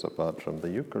services apart from the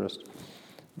Eucharist,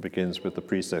 begins with the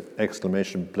priest's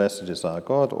exclamation, "Blessed is our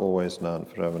God, always now and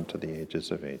forever and to the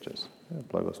ages of ages."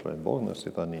 Blagosloven Bog na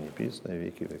sveta nini pis na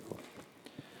veki vekov.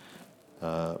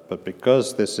 But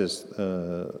because this is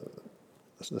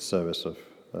the service of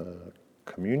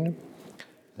communion,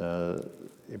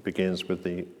 it begins with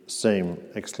the same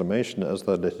exclamation as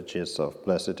the liturgy itself.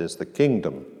 Blessed is the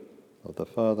kingdom of the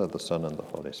Father, the Son, and the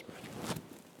Holy Spirit.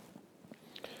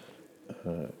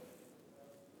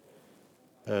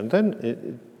 And then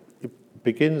it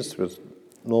begins with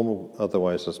normal,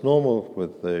 otherwise as normal,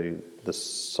 with the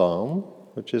psalm,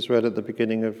 which is read at the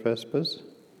beginning of Vespers,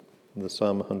 the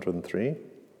Psalm 103.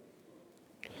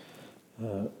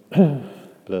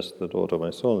 Bless the Lord, O my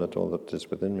soul, let all that is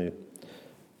within me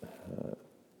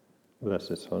bless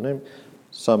his holy name.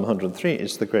 Psalm 103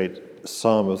 is the great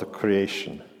psalm of the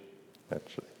creation,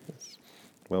 actually. It's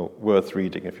well worth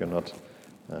reading if you're not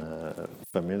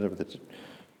familiar with it.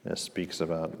 It speaks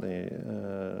about the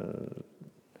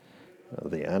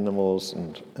animals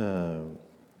and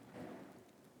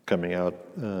coming out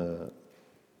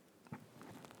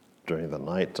during the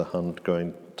night to hunt,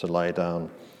 going to lie down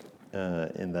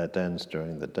in their dens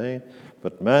during the day.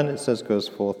 But man, it says, goes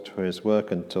forth to his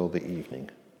work until the evening.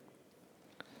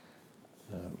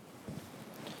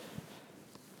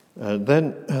 And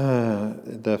then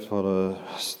there follows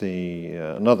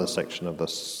another section of the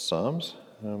Psalms.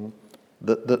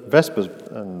 The Vespers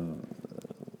and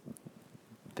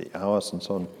the hours and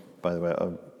so on, by the way,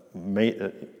 are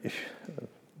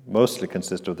mostly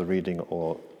consist of the reading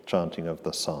or chanting of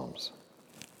the Psalms.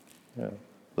 Yeah.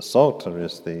 The Psalter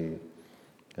is the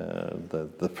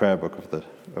prayer book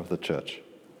of the Church.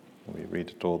 We read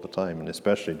it all the time, and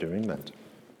especially during Lent.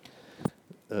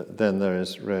 Then there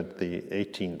is read the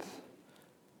 18th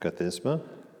Kathisma.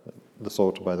 The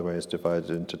Psalter, by the way, is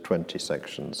divided into 20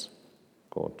 sections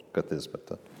called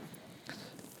Kathismata.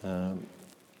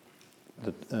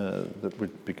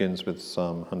 That begins with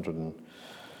Psalm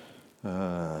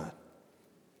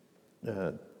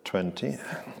 120.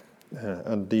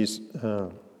 And these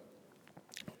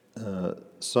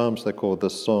psalms, they're called the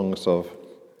songs of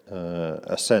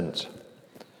ascent.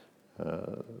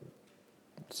 It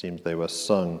seems they were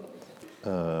sung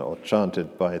or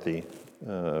chanted by the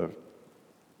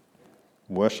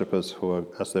worshippers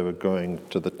as they were going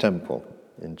to the temple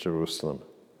in Jerusalem.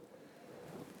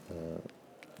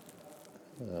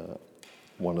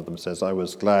 One of them says, "I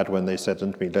was glad when they said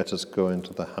unto me, let us go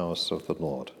into the house of the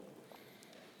Lord."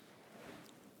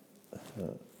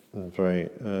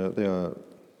 They are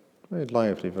very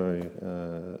lively, very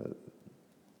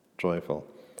joyful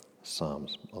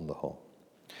psalms on the whole.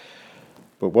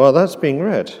 But while that's being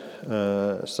read,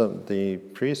 the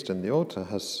priest in the altar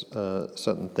has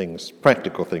certain things,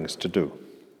 practical things to do.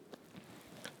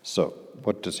 So,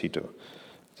 what does he do?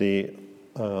 The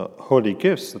holy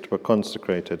gifts that were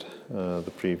consecrated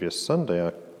the previous Sunday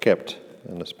are kept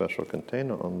in a special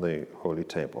container on the holy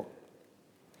table.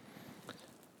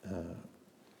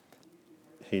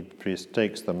 The priest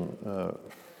takes them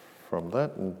from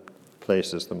that and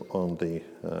places them on the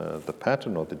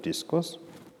paten or the discourse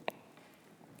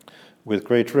with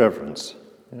great reverence,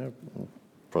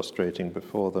 prostrating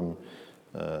before them,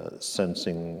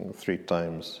 sensing 3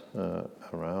 times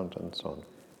around and so on.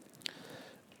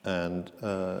 And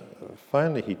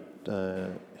finally he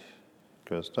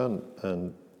goes down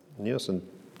and kneels and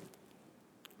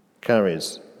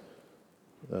carries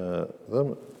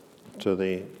them to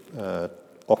the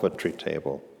offertory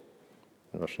table,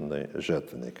 in Russian the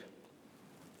žrtvenik.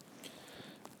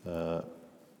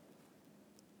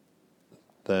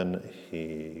 Then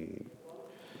he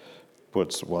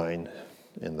puts wine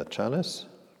in the chalice,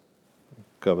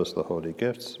 covers the holy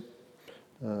gifts,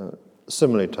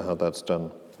 similarly to how that's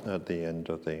done at the end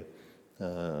of the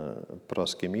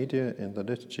proskimedia in the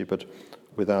liturgy, but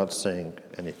without saying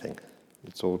anything.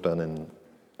 It's all done in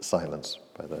silence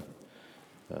by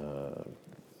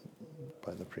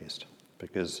the priest,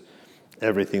 because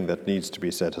everything that needs to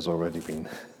be said has already been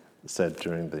said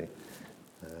during the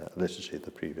liturgy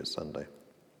the previous Sunday.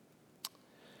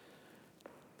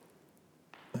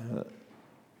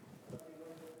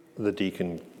 The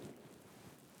deacon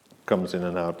comes in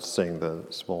and out saying the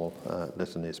small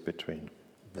litanies between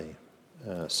the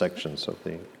sections of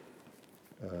the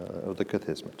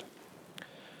Kathismat.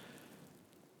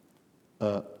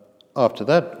 After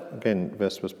that, again,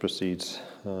 Vespers proceeds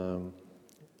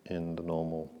in the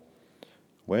normal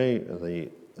way.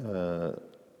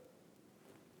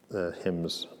 The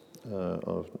hymns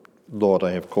of Lord,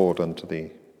 I have called unto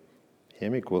thee, hear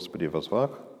me, Господи,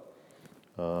 возвах,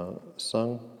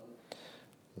 sung.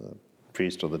 The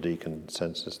priest or the deacon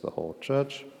censes the whole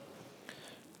church.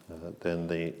 Then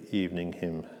the evening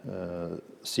hymn,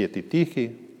 Sieti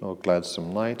Tichi, or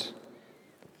Gladsome Night,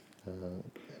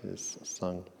 is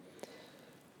sung.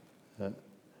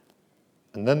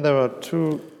 And then there are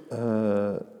two,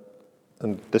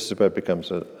 and this is where it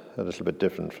becomes a little bit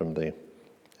different from the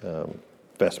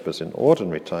Vespers in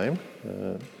ordinary time.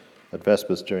 At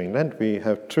Vespers during Lent, we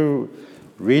have two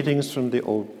readings from the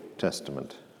Old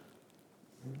Testament.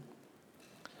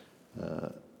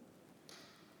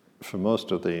 For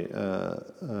most of the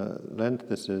Lent,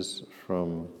 this is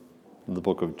from the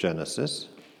book of Genesis,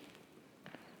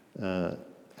 and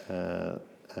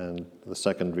the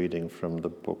second reading from the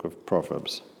book of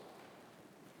Proverbs.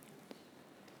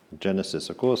 Genesis,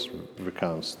 of course,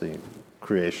 recounts the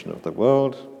creation of the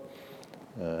world,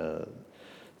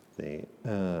 the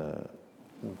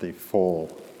fall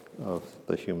of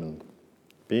the human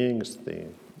beings, the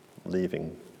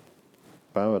leaving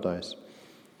paradise,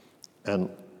 and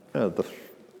the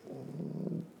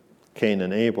Cain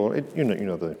and Abel. You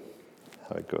know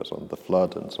how it goes on, the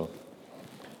flood and so on.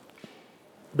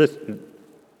 This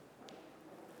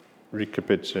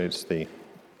recapitulates the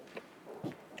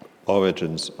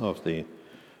origins of the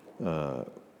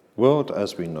world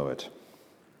as we know it.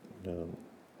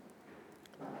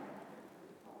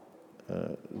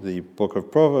 The book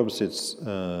of Proverbs, it's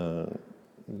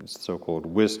so-called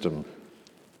wisdom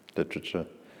literature,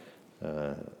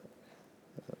 if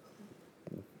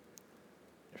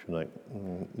you like,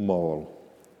 moral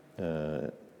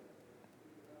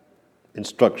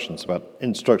instructions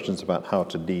about how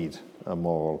to lead a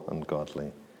moral and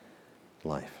godly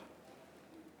life.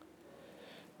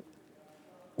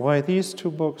 Why these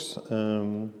two books?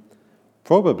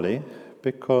 Probably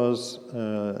because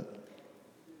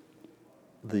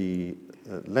the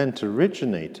Lent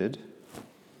originated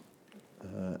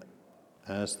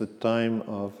as the time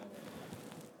of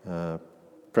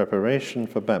preparation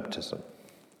for baptism.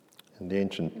 In the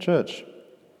ancient church,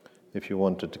 if you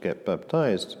wanted to get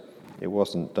baptized, it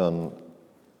wasn't done,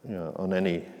 on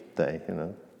any day,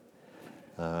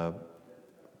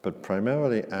 but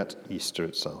primarily at Easter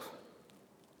itself.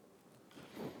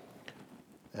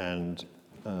 And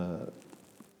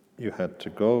you had to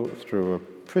go through a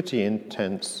pretty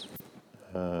intense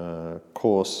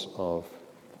course of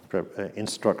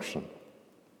instruction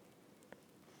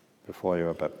before you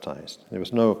were baptized. There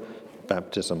was no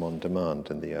baptism on demand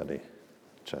in the early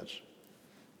church.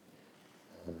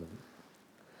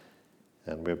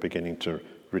 And we're beginning to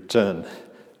return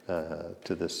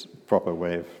to this proper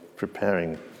way of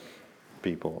preparing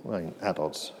people,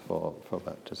 adults, for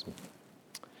baptism.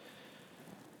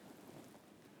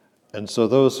 And so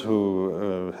those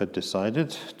who had decided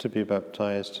to be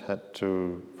baptized had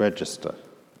to register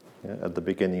at the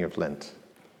beginning of Lent,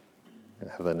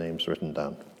 have their names written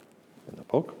down in a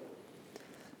book,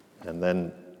 and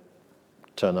then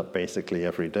turn up basically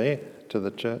every day to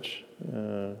the church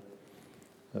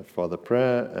for the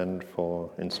prayer and for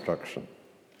instruction.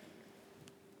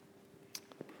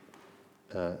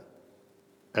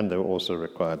 And they were also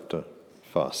required to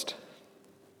fast,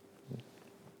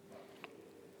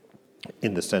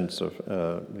 in the sense of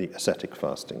the ascetic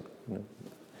fasting,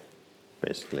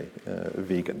 basically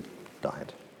vegan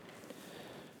diet.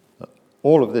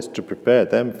 All of this to prepare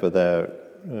them for their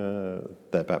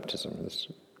baptism, this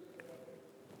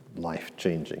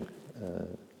life-changing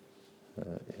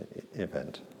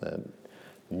event, their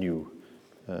new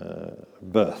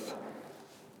birth.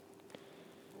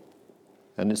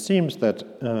 And it seems that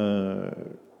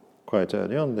quite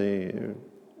early on the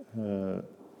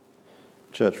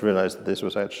Church realized that this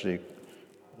was actually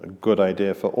a good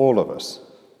idea for all of us.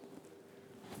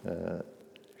 If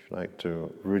you like, to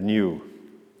renew.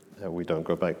 We don't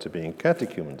go back to being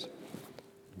catechumens,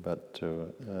 but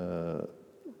to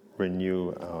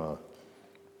renew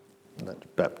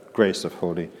that grace of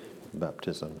holy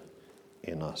baptism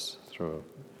in us through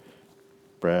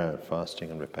prayer,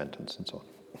 fasting, and repentance, and so on.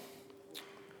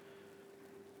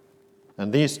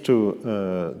 And these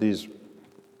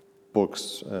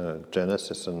books,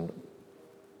 Genesis and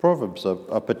Proverbs,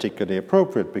 are particularly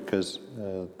appropriate because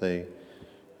they,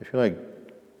 if you like,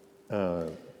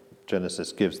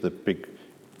 Genesis gives the big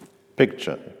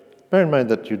picture. Bear in mind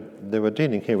that they were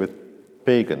dealing here with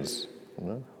pagans,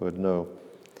 who had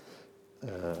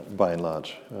by and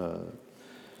large,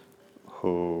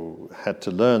 who had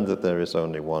to learn that there is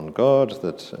only one God,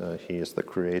 that He is the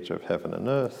creator of heaven and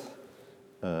earth,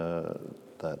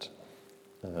 that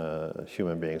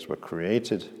human beings were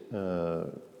created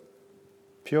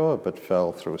pure but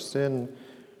fell through sin.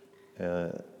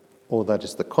 All that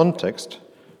is the context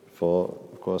for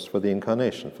the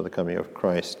incarnation, for the coming of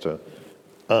Christ to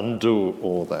undo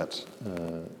all that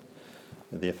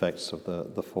the effects of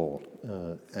the fall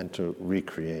and to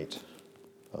recreate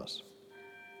us.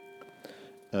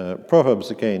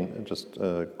 Proverbs, again, just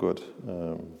a good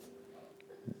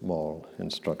moral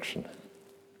instruction.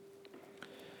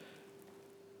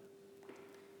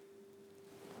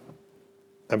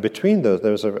 And between those,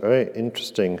 there's a very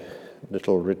interesting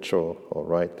little ritual or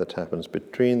rite that happens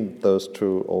between those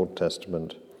two Old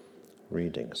Testament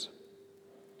readings.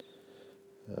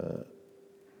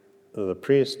 The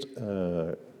priest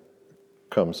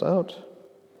comes out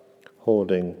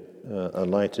holding a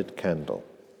lighted candle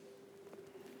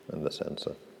in the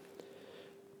censer.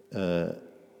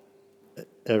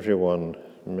 Everyone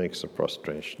makes a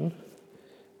prostration,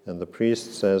 and the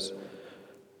priest says,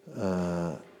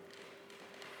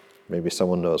 maybe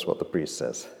someone knows what the priest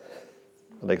says.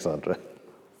 Alexandra.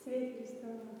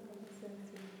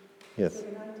 Yes.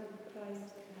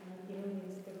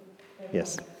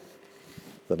 Yes.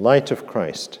 The light of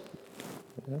Christ.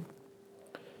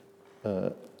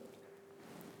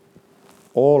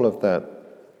 All of that,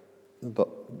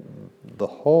 the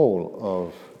whole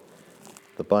of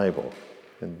the Bible,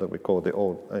 that we call the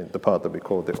part that we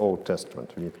call the Old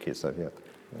Testament,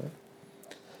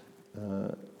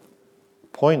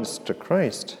 points to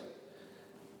Christ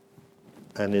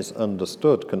and is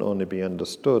understood, can only be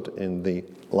understood in the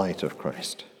light of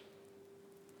Christ.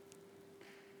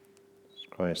 It's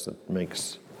Christ that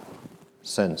makes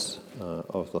sense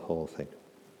of the whole thing.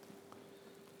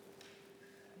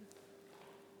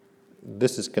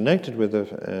 This is connected with,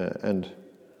 and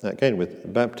again,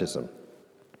 with baptism,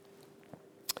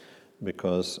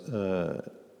 because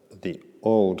the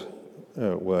old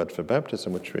word for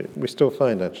baptism, which we still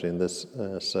find actually in this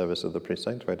service of the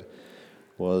Presanctified,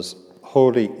 was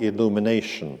holy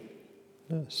illumination,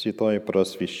 святое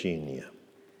просвещение.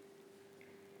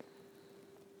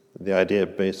 The idea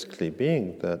basically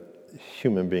being that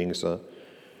human beings are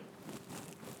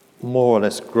more or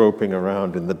less groping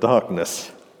around in the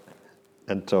darkness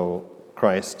until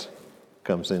Christ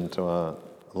comes into our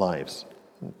lives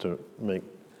to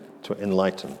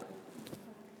enlighten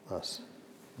us.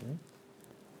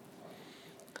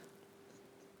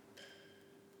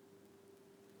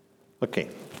 Okay,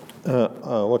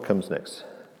 what comes next?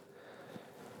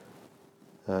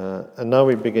 And now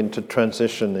we begin to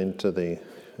transition into the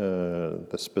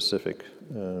specific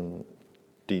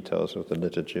details of the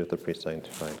liturgy of the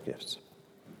presanctified gifts.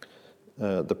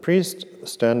 The priest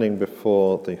standing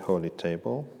before the holy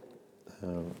table.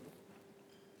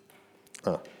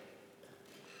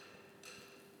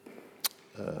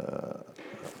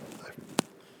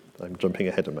 I'm jumping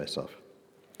ahead of myself.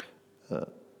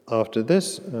 After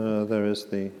this, there is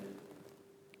the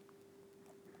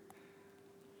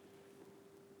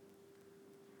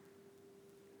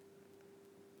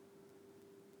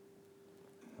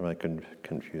I can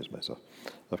confuse myself.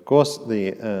 Of course, I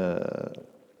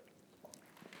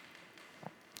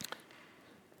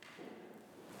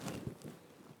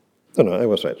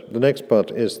was right. The next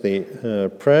part is the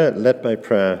prayer, let by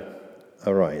prayer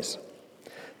arise.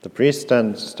 The priest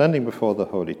standing before the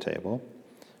holy table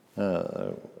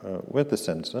with the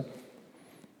censer,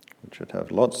 which should have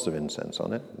lots of incense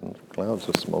on it, and clouds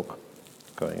of smoke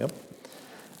going up.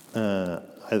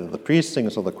 Either the priest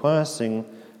sings or the choir sing,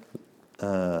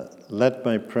 let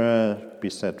my prayer be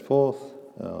set forth,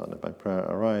 let my prayer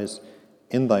arise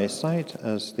in thy sight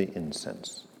as the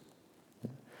incense.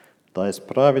 Да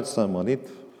исправится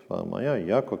молитва моя,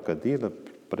 яко кадила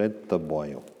пред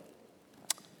тобою.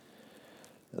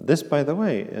 This, by the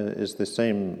way, is the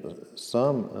same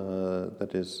psalm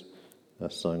that is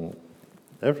sung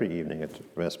every evening at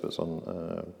Vespers on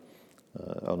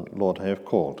Lord, I have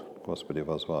called, Господи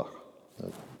возвах,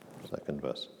 second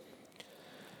verse.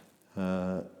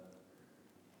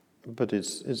 But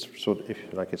it's sort of, if you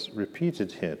like, it's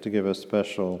repeated here to give a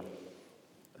special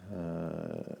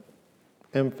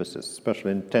emphasis, special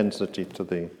intensity to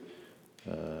the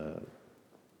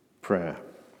prayer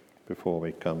before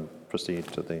we proceed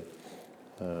to the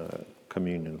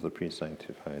communion of the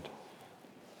presanctified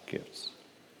gifts.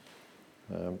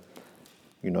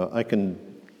 I can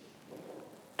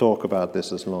talk about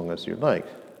this as long as you like,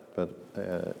 but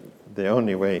the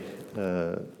only way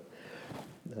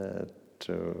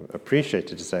to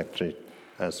appreciate it is actually,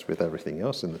 as with everything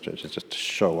else in the church, is just to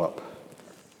show up,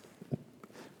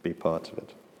 be part of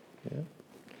it. Yeah?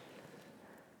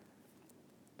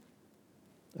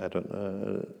 I don't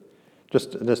know.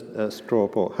 Just a straw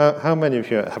poll. How many of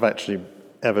you have actually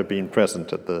ever been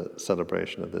present at the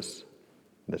celebration of this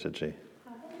liturgy?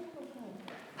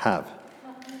 Have.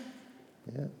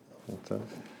 Yeah.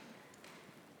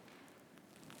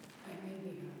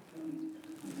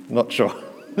 Not sure.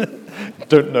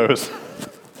 Don't know.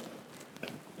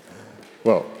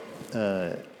 Well,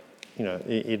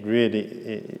 it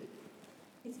really...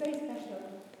 It's very special.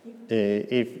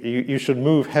 If you should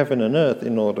move heaven and earth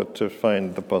in order to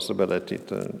find the possibility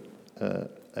to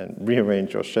and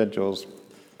rearrange your schedules,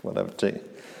 whatever, take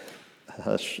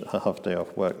a half day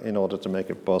off work in order to make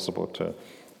it possible to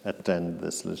attend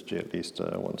this liturgy at least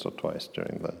once or twice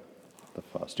during the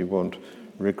fast. You won't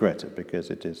regret it because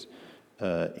it is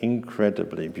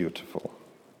incredibly beautiful,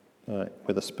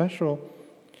 with a special,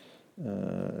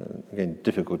 again,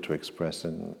 difficult to express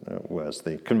in words.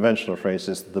 The conventional phrase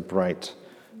is the bright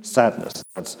sadness.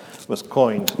 That was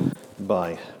coined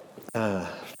by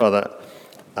Father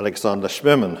Alexander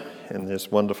Schwimmen in his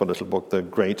wonderful little book, The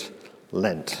Great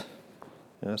Lent.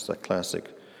 It's a classic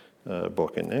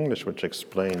book in English which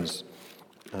explains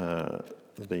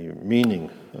the meaning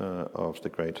of the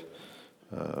great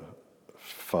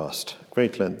fast.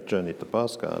 Great Lent Journey to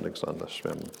Pascha, Alexander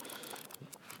Schwimmen.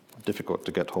 Difficult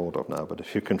to get hold of now, but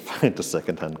if you can find a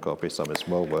second-hand copy, some is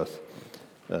well worth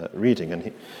reading. And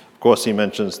of course he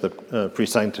mentions the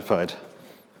Presanctified.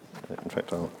 In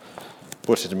fact, I'll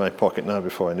put it in my pocket now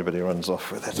before anybody runs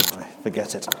off with it if I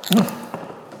forget it.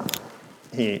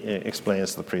 He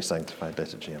explains the Presanctified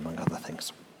liturgy, among other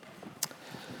things.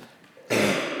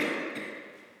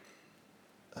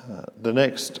 The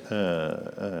next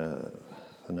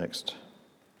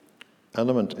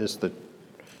element is that,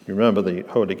 you remember, the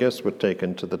holy gifts were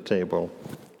taken to the table,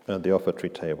 the offertory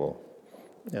table,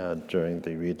 during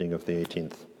the reading of the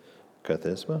 18th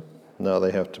Kathisma. Now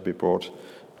they have to be brought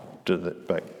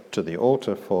back to the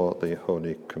altar for the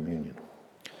Holy Communion.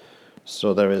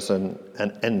 So there is an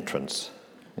entrance,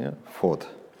 forth,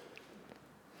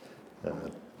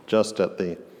 just at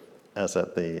the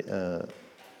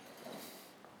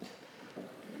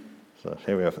so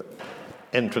here we have the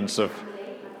entrance of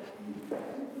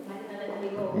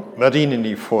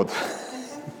Marinini forth.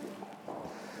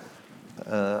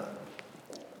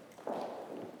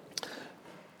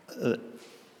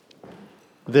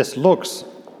 This looks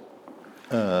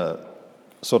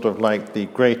sort of like the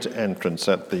great entrance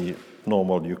at the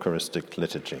normal Eucharistic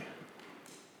liturgy,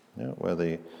 where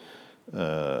the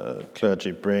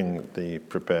clergy bring the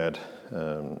prepared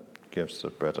gifts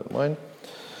of bread and wine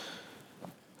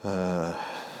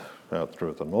out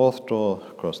through the north door,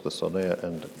 across the Solea,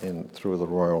 and in through the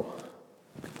royal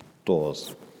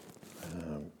doors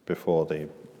before the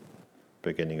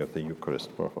beginning of the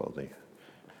Eucharist, before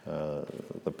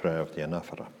the prayer of the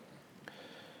anaphora.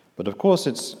 But of course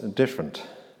it's different,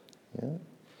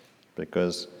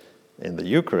 because in the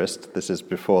Eucharist this is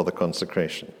before the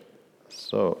consecration.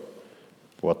 So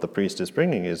what the priest is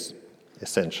bringing is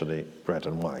essentially bread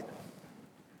and wine.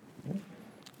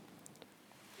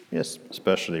 Yes,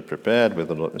 specially prepared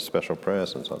with a lot of special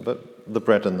prayers and so on, but the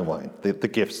bread and the wine, the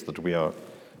gifts that we are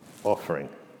offering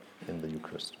in the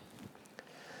Eucharist.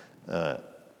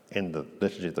 In the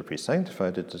liturgy of the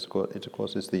Presanctified, it of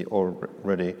course is the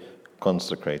already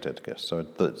consecrated gift. So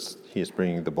he is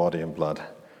bringing the body and blood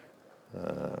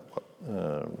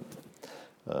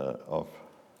of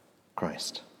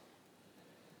Christ.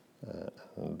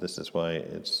 And this is why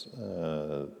it's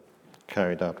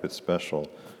carried out with special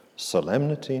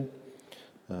solemnity.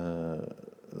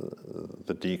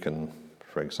 The deacon,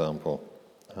 for example,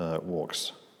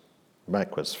 walks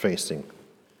backwards facing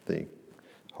the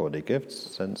holy gifts,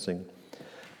 sensing.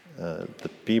 The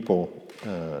people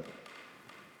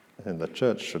in the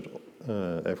church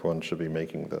everyone should be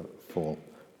making the full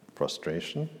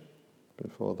prostration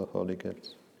before the holy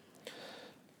gifts.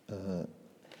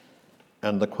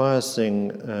 And the choir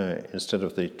sing, instead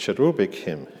of the cherubic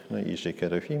hymn, Ishi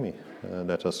Kerufimi,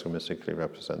 let us mystically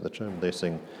represent the cherub, they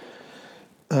sing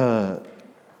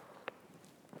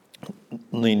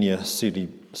Ныне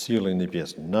силы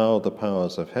небес, now the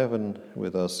powers of heaven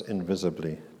with us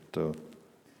invisibly to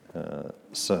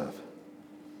serve.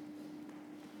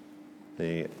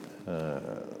 The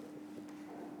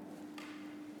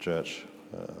church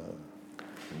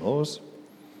knows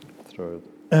through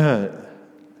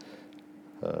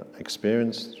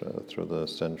experience, through the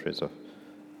centuries of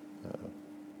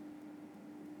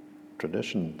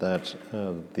tradition, that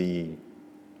the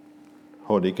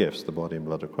holy gifts, the body and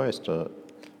blood of Christ, are,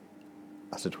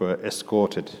 as it were,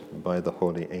 escorted by the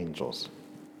holy angels.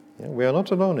 We are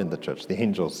not alone in the church. The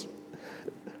angels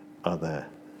are there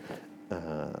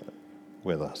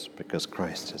with us because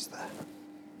Christ is there.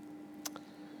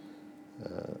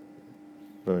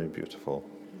 Very beautiful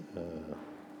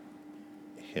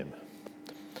hymn.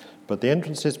 But the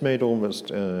entrance is made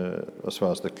almost, as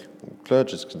far as the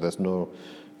clergy is concerned, there's no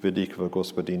Velikого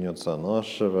Gospodina Tsa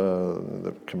Naševa,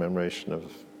 the commemoration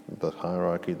of the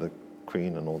hierarchy, the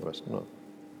queen and all the rest. No,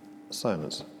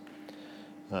 silence.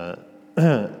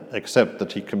 except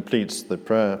that he completes the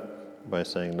prayer by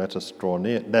saying, let us draw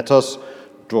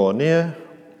near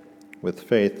with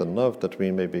faith and love, that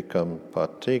we may become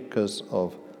partakers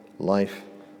of life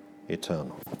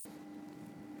eternal.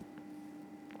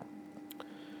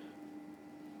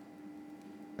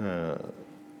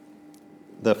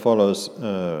 There follows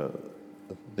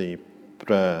the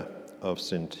prayer of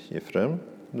St. Ephrem,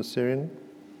 the Syrian,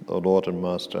 O Lord and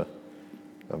Master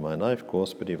of my life,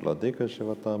 Господи, Владыка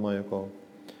живота моего.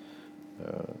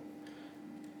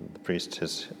 The priest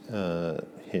is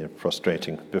here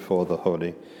prostrating before the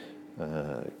holy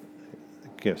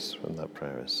gifts when that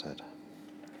prayer is said.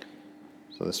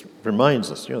 So this reminds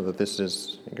us, that this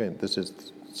is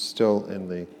still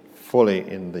fully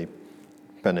in the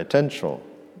penitential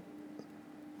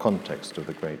context of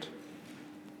the great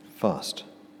fast.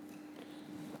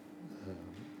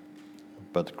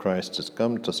 But Christ has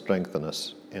come to strengthen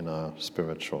us in our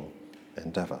spiritual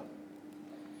endeavor,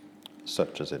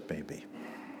 such as it may be.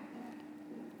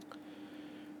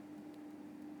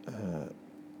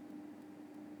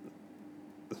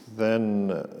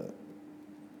 Then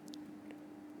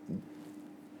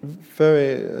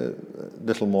very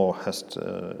little more has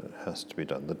to be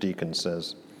done. The deacon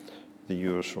says the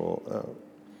usual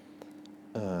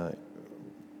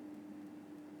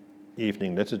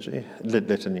evening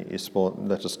litany is for,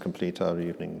 let us complete our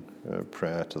evening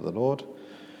prayer to the Lord,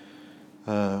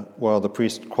 while the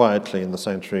priest quietly in the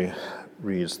sanctuary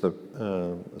reads the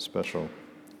special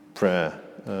prayer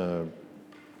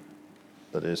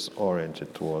that is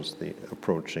oriented towards the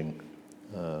approaching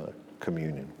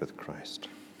communion with Christ.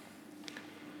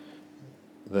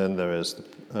 Then there is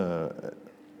the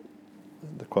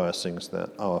choir sings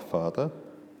that Our Father,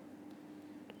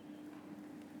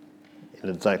 in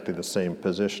exactly the same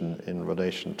position in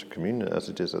relation to communion as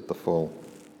it is at the full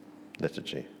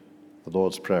liturgy. The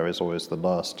Lord's Prayer is always the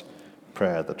last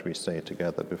prayer that we say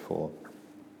together before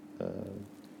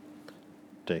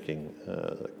taking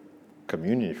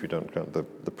communion, if you don't count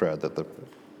the prayer that the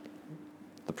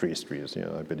priest reads,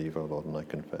 I believe, O Lord, and I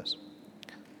confess.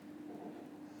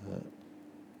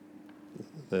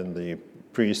 Then the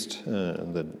priest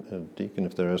and the deacon,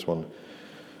 if there is one,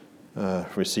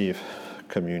 receive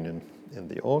communion in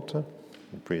the altar.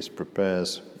 The priest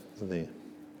prepares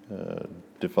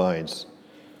divides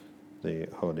the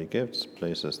holy gifts,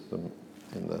 places them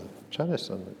in the chalice,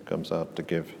 and comes out to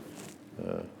give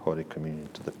Holy Communion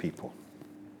to the people.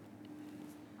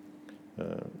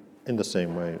 In the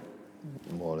same way,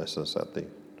 more or less as at the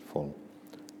full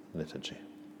liturgy.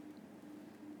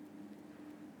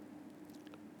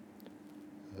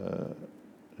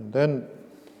 And then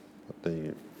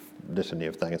the litany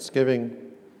of thanksgiving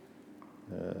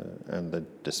and the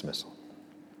dismissal.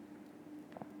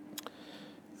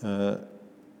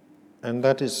 And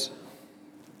that is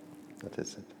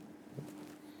it.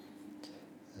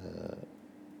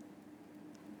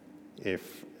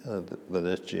 If the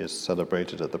liturgy is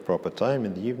celebrated at the proper time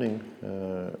in the evening,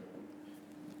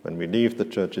 when we leave the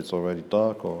church it's already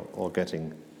dark or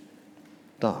getting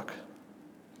dark.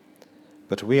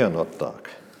 But we are not dark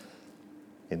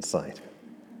inside.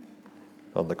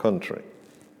 On the contrary,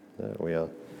 we are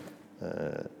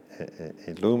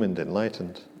illumined,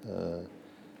 enlightened,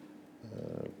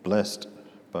 blessed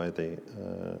by the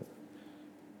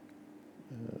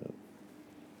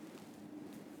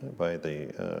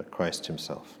Christ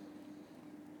himself,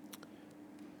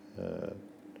 to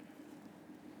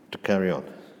carry on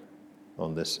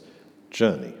this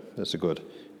journey. That's a good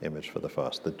image for the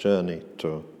fast, the journey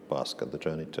to Pascha, the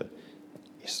journey to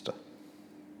Easter,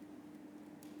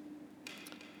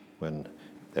 when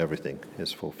everything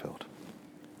is fulfilled.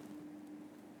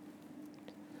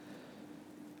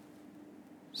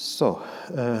 So,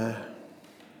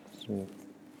 you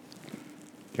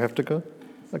have to go?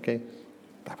 Okay,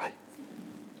 bye-bye.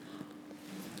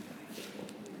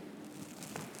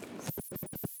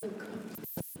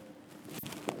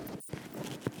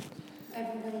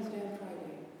 Every Wednesday and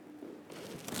Friday.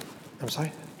 I'm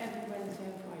sorry? Every Wednesday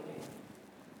and Friday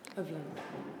of Lent.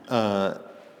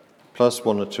 Plus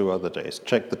one or two other days.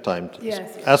 Check the time.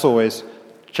 Yes. As always,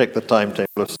 check the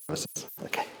timetable of services.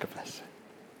 Okay, God bless.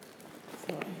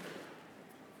 So,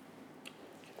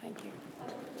 thank you.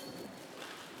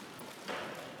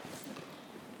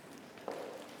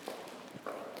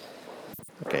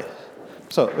 Okay,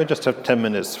 so we just have 10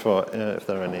 minutes for if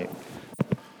there are any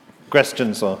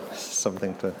questions or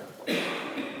something to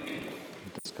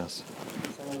discuss.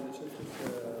 Some of the churches,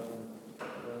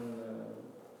 when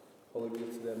holy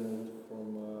gifts they moved from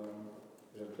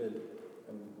Chapel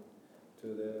to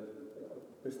the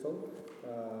Bristol,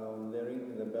 they're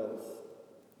ringing the bells.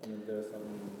 I mean, there are some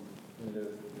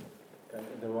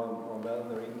The one bell,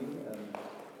 the ringing, and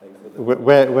like so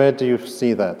the Where do you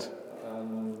see that?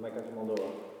 my country Moldova.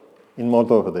 In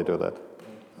Moldova they do that.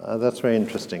 That's very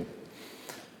interesting.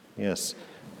 Yes.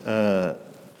 And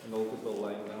all people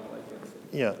lying down, like it's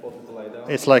Yeah. all people lie down.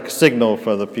 It's like a signal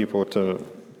for the people to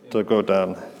go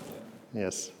down.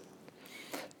 Yes.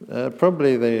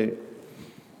 Probably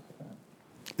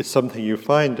it's something you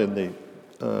find in the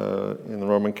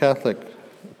Roman Catholic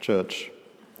Church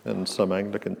and some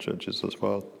Anglican churches as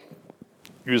well,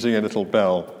 using a little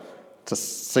bell to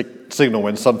signal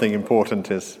when something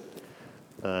important is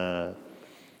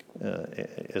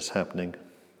happening.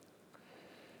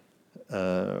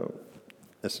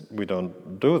 We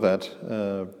don't do that,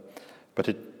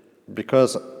 but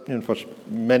because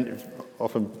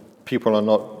often people are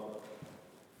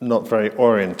not very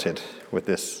oriented with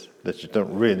this, that you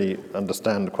don't really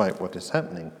understand quite what is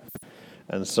happening,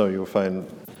 and so you'll find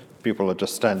people are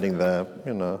just standing there,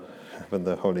 when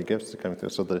the holy gifts are coming through.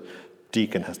 So the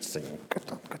deacon has to sing.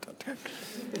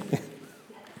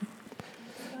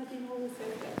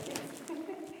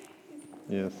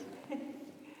 Yes.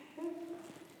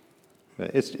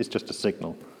 It's just a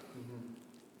signal.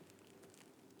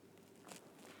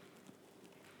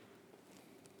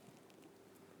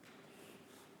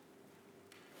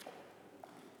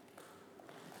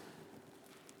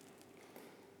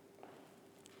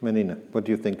 Menina, what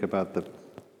do you think about the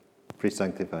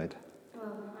Presanctified?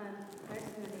 Well,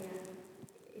 personally,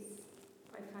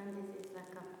 I find this is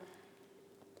like a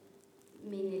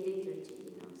mini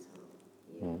liturgy, so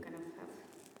you kind of have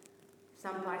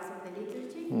some parts of the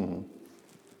liturgy,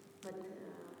 but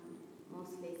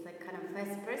mostly it's like kind of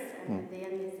vespers, and at the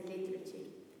end is the liturgy.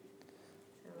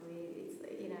 So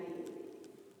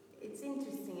it's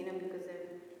interesting, because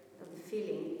of the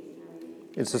feeling,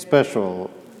 It's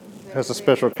has a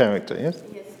special character, yes?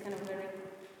 Yes, kind of very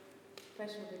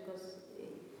special because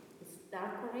it's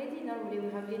dark already. Normally we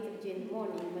have liturgy in the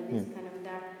morning, but it's kind of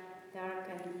dark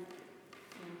and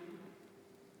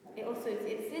also it's a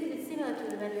little bit similar to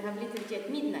when we have liturgy at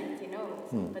midnight,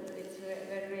 but it's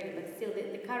very rare. But still,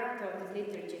 the character of the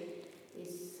liturgy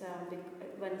is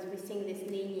when we sing this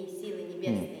Nini Sili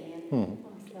Nebesny, and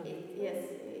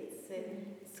it's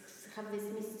have this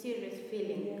mysterious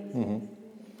feeling.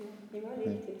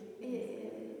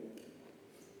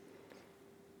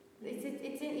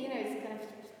 It's kind of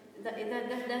that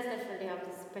does definitely have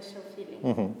this special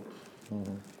feeling.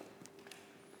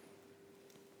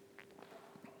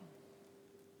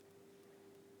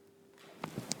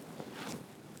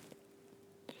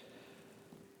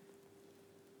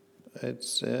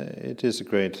 It is a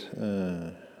great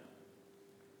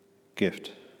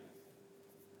gift,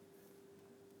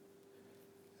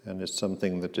 and it's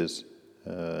something that is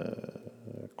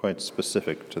quite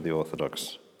specific to the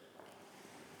Orthodox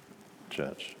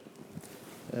Church.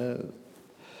 I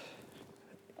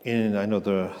know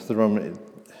the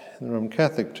Roman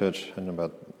Catholic Church, and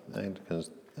about Anglicans,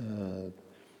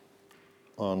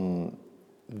 on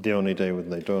the only day when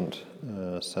they don't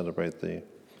celebrate the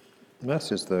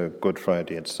Mass is the Good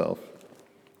Friday itself,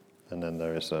 and then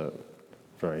there is a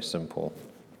very simple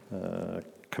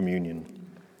communion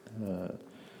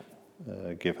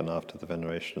given after the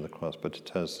veneration of the cross, but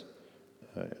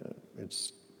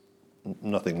it's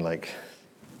nothing like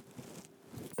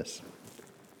this.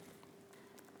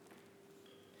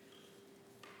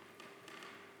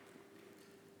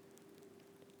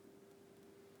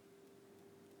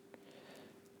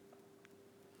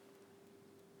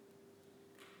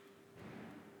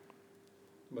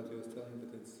 But you were telling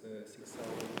that it's 6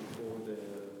 hours before the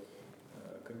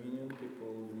communion,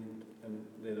 people need, and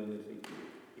they don't need to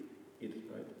eat,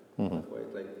 right? That's why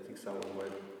it's like 6 hours, why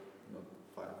not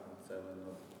 5, not 7,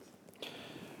 not...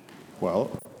 Well,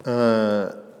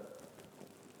 and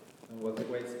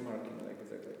why it's marking, like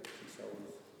exactly 6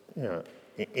 hours? yeah,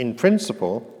 in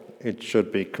principle, it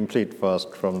should be complete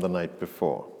fast from the night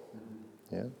before.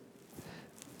 Yeah,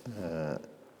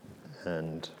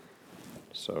 and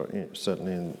so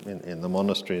certainly in the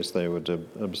monasteries they would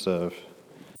observe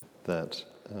that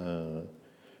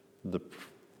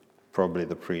probably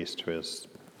the priest who is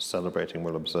celebrating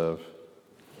will observe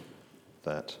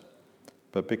that.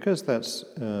 But because that's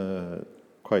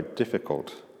quite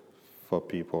difficult for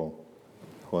people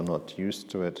who are not used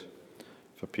to it,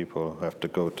 for people who have to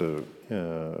go to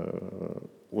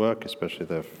work, especially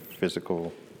their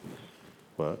physical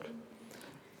work,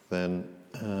 then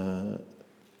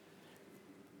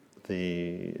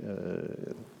the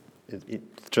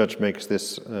Church makes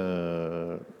this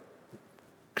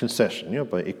concession,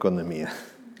 by economia.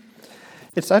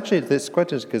 It's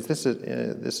quite interesting because this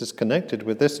is connected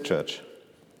with this Church,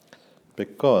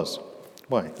 because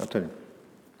Why? I'll tell you.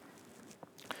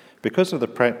 Because of the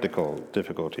practical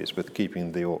difficulties with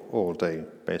keeping the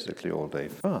basically all day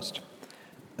fast,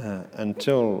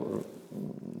 until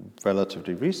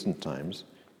relatively recent times,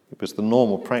 it was the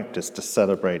normal practice to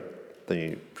celebrate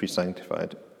the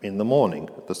Presanctified in the morning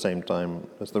at the same time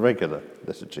as the regular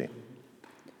liturgy.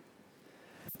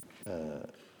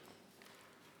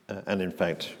 And in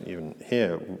fact, even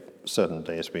here, certain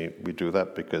days we do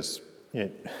that because,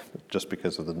 just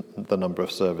because of the number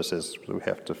of services we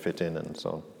have to fit in and so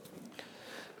on.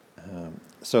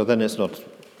 So then it's not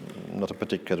a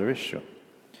particular issue.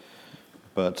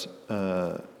 But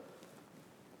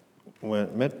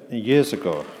years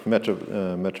ago,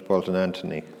 Metropolitan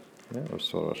Anthony of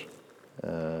Soros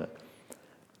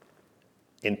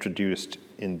introduced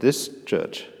in this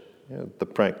church the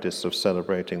practice of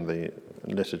celebrating the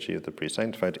liturgy of the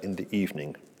Presanctified in the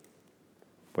evening,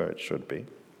 where it should be.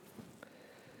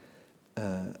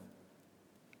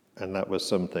 And that was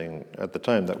something, at the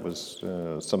time, that was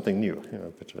something new,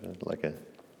 like an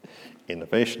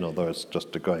innovation, although it's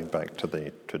just going back to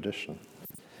the tradition.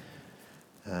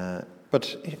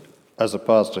 But as a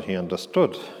pastor, he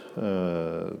understood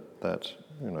that,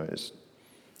 it's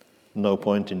no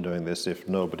point in doing this if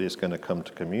nobody's going to come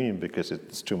to communion because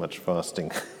it's too much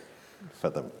fasting for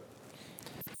them.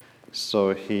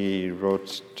 So he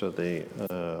wrote to the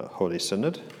Holy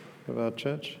Synod of our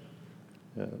church,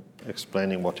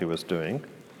 explaining what he was doing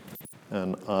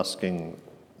and asking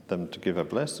them to give a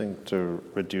blessing to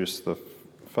reduce the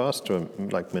fast to a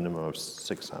minimum of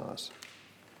 6 hours.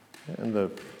 And the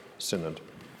Synod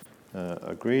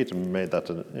agreed and made that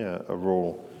a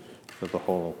rule for the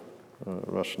whole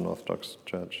Russian Orthodox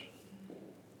Church.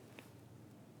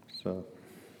 So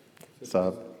it was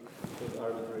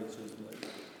arbitrarily chosen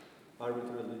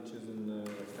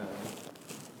time.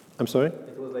 I'm sorry?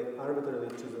 It was like arbitrarily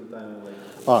chosen time.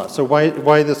 So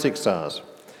why the 6 hours?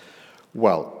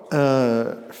 Well,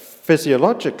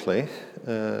 physiologically,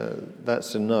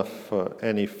 that's enough for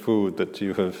any food that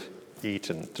you have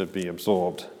eaten to be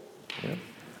absorbed. Yeah?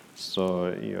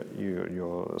 So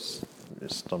your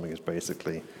stomach is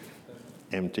basically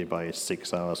empty by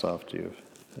 6 hours after you've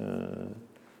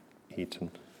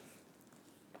eaten.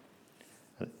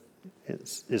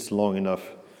 It's long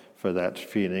enough for that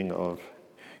feeling of,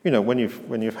 when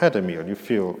you've had a meal, you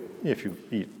feel, if you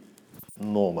eat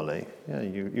normally,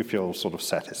 you feel sort of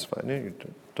satisfied. You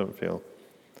don't feel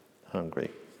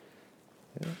hungry.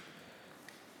 Yeah?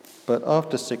 But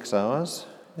after 6 hours,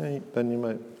 then you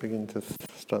might begin to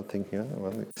start thinking,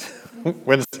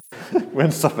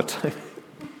 when's supper time?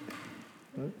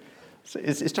 So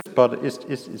it's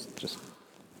just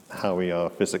how we are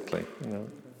physically.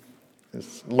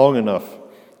 It's long enough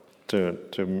to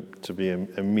be a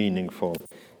meaningful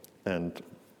and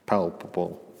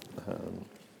palpable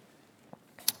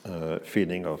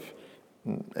feeling of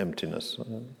emptiness.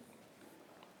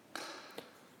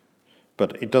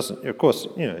 But it doesn't, of course,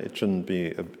 it shouldn't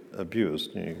be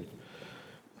abused.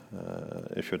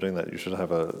 If you're doing that, you should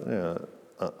have a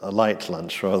light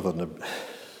lunch rather than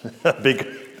a big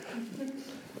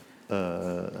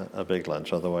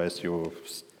lunch. Otherwise, you'll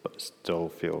still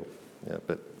feel a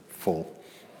bit full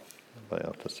by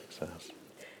after 6 hours.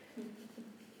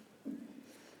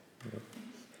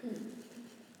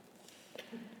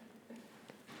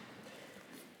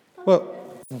 Well,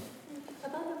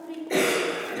 about the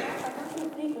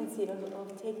frequency of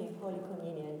taking Holy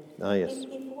Communion. Yes.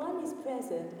 If one is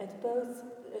present at both,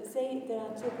 say there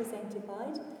are two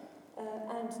Presanctified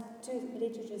and two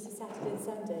liturgies, Saturday and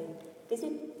Sunday, is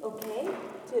it okay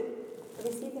to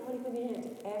receive the Holy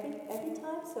Communion every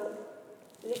time? So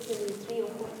literally 3 or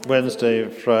 4 times. Wednesday,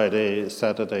 Friday,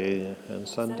 Saturday, and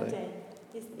Sunday.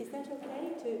 Is that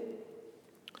okay to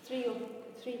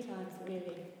 3 times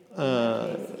really?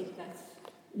 If that's...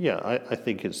 Yeah, I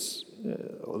think it's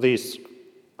these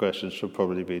questions should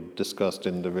probably be discussed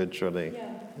individually.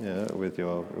 With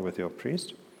your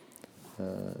priest.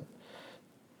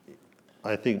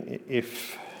 I think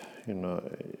if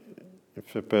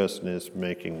a person is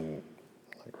making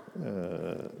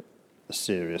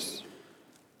serious,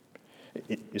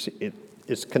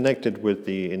 it's connected with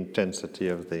the intensity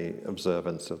of the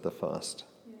observance of the fast.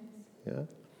 Yes.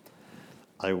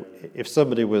 Yeah. If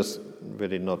somebody was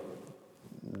really not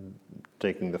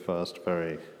taking the fast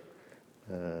very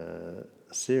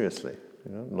seriously,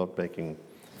 not making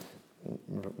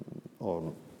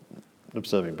or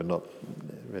observing but not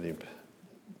really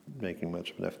making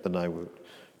much of an effort, then I would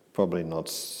probably not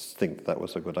think that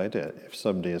was a good idea. If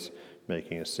somebody is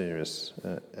making a serious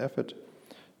effort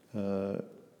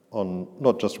on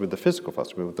not just with the physical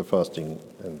fasting, but with the fasting,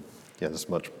 and there's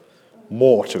much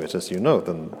more to it, as you know,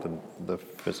 than the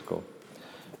physical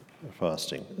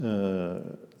fasting,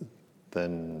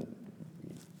 then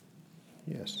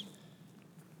yes.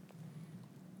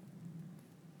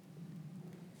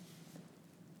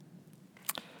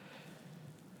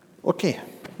 Okay,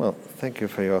 well, thank you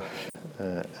for your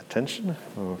attention.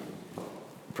 We'll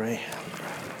pray.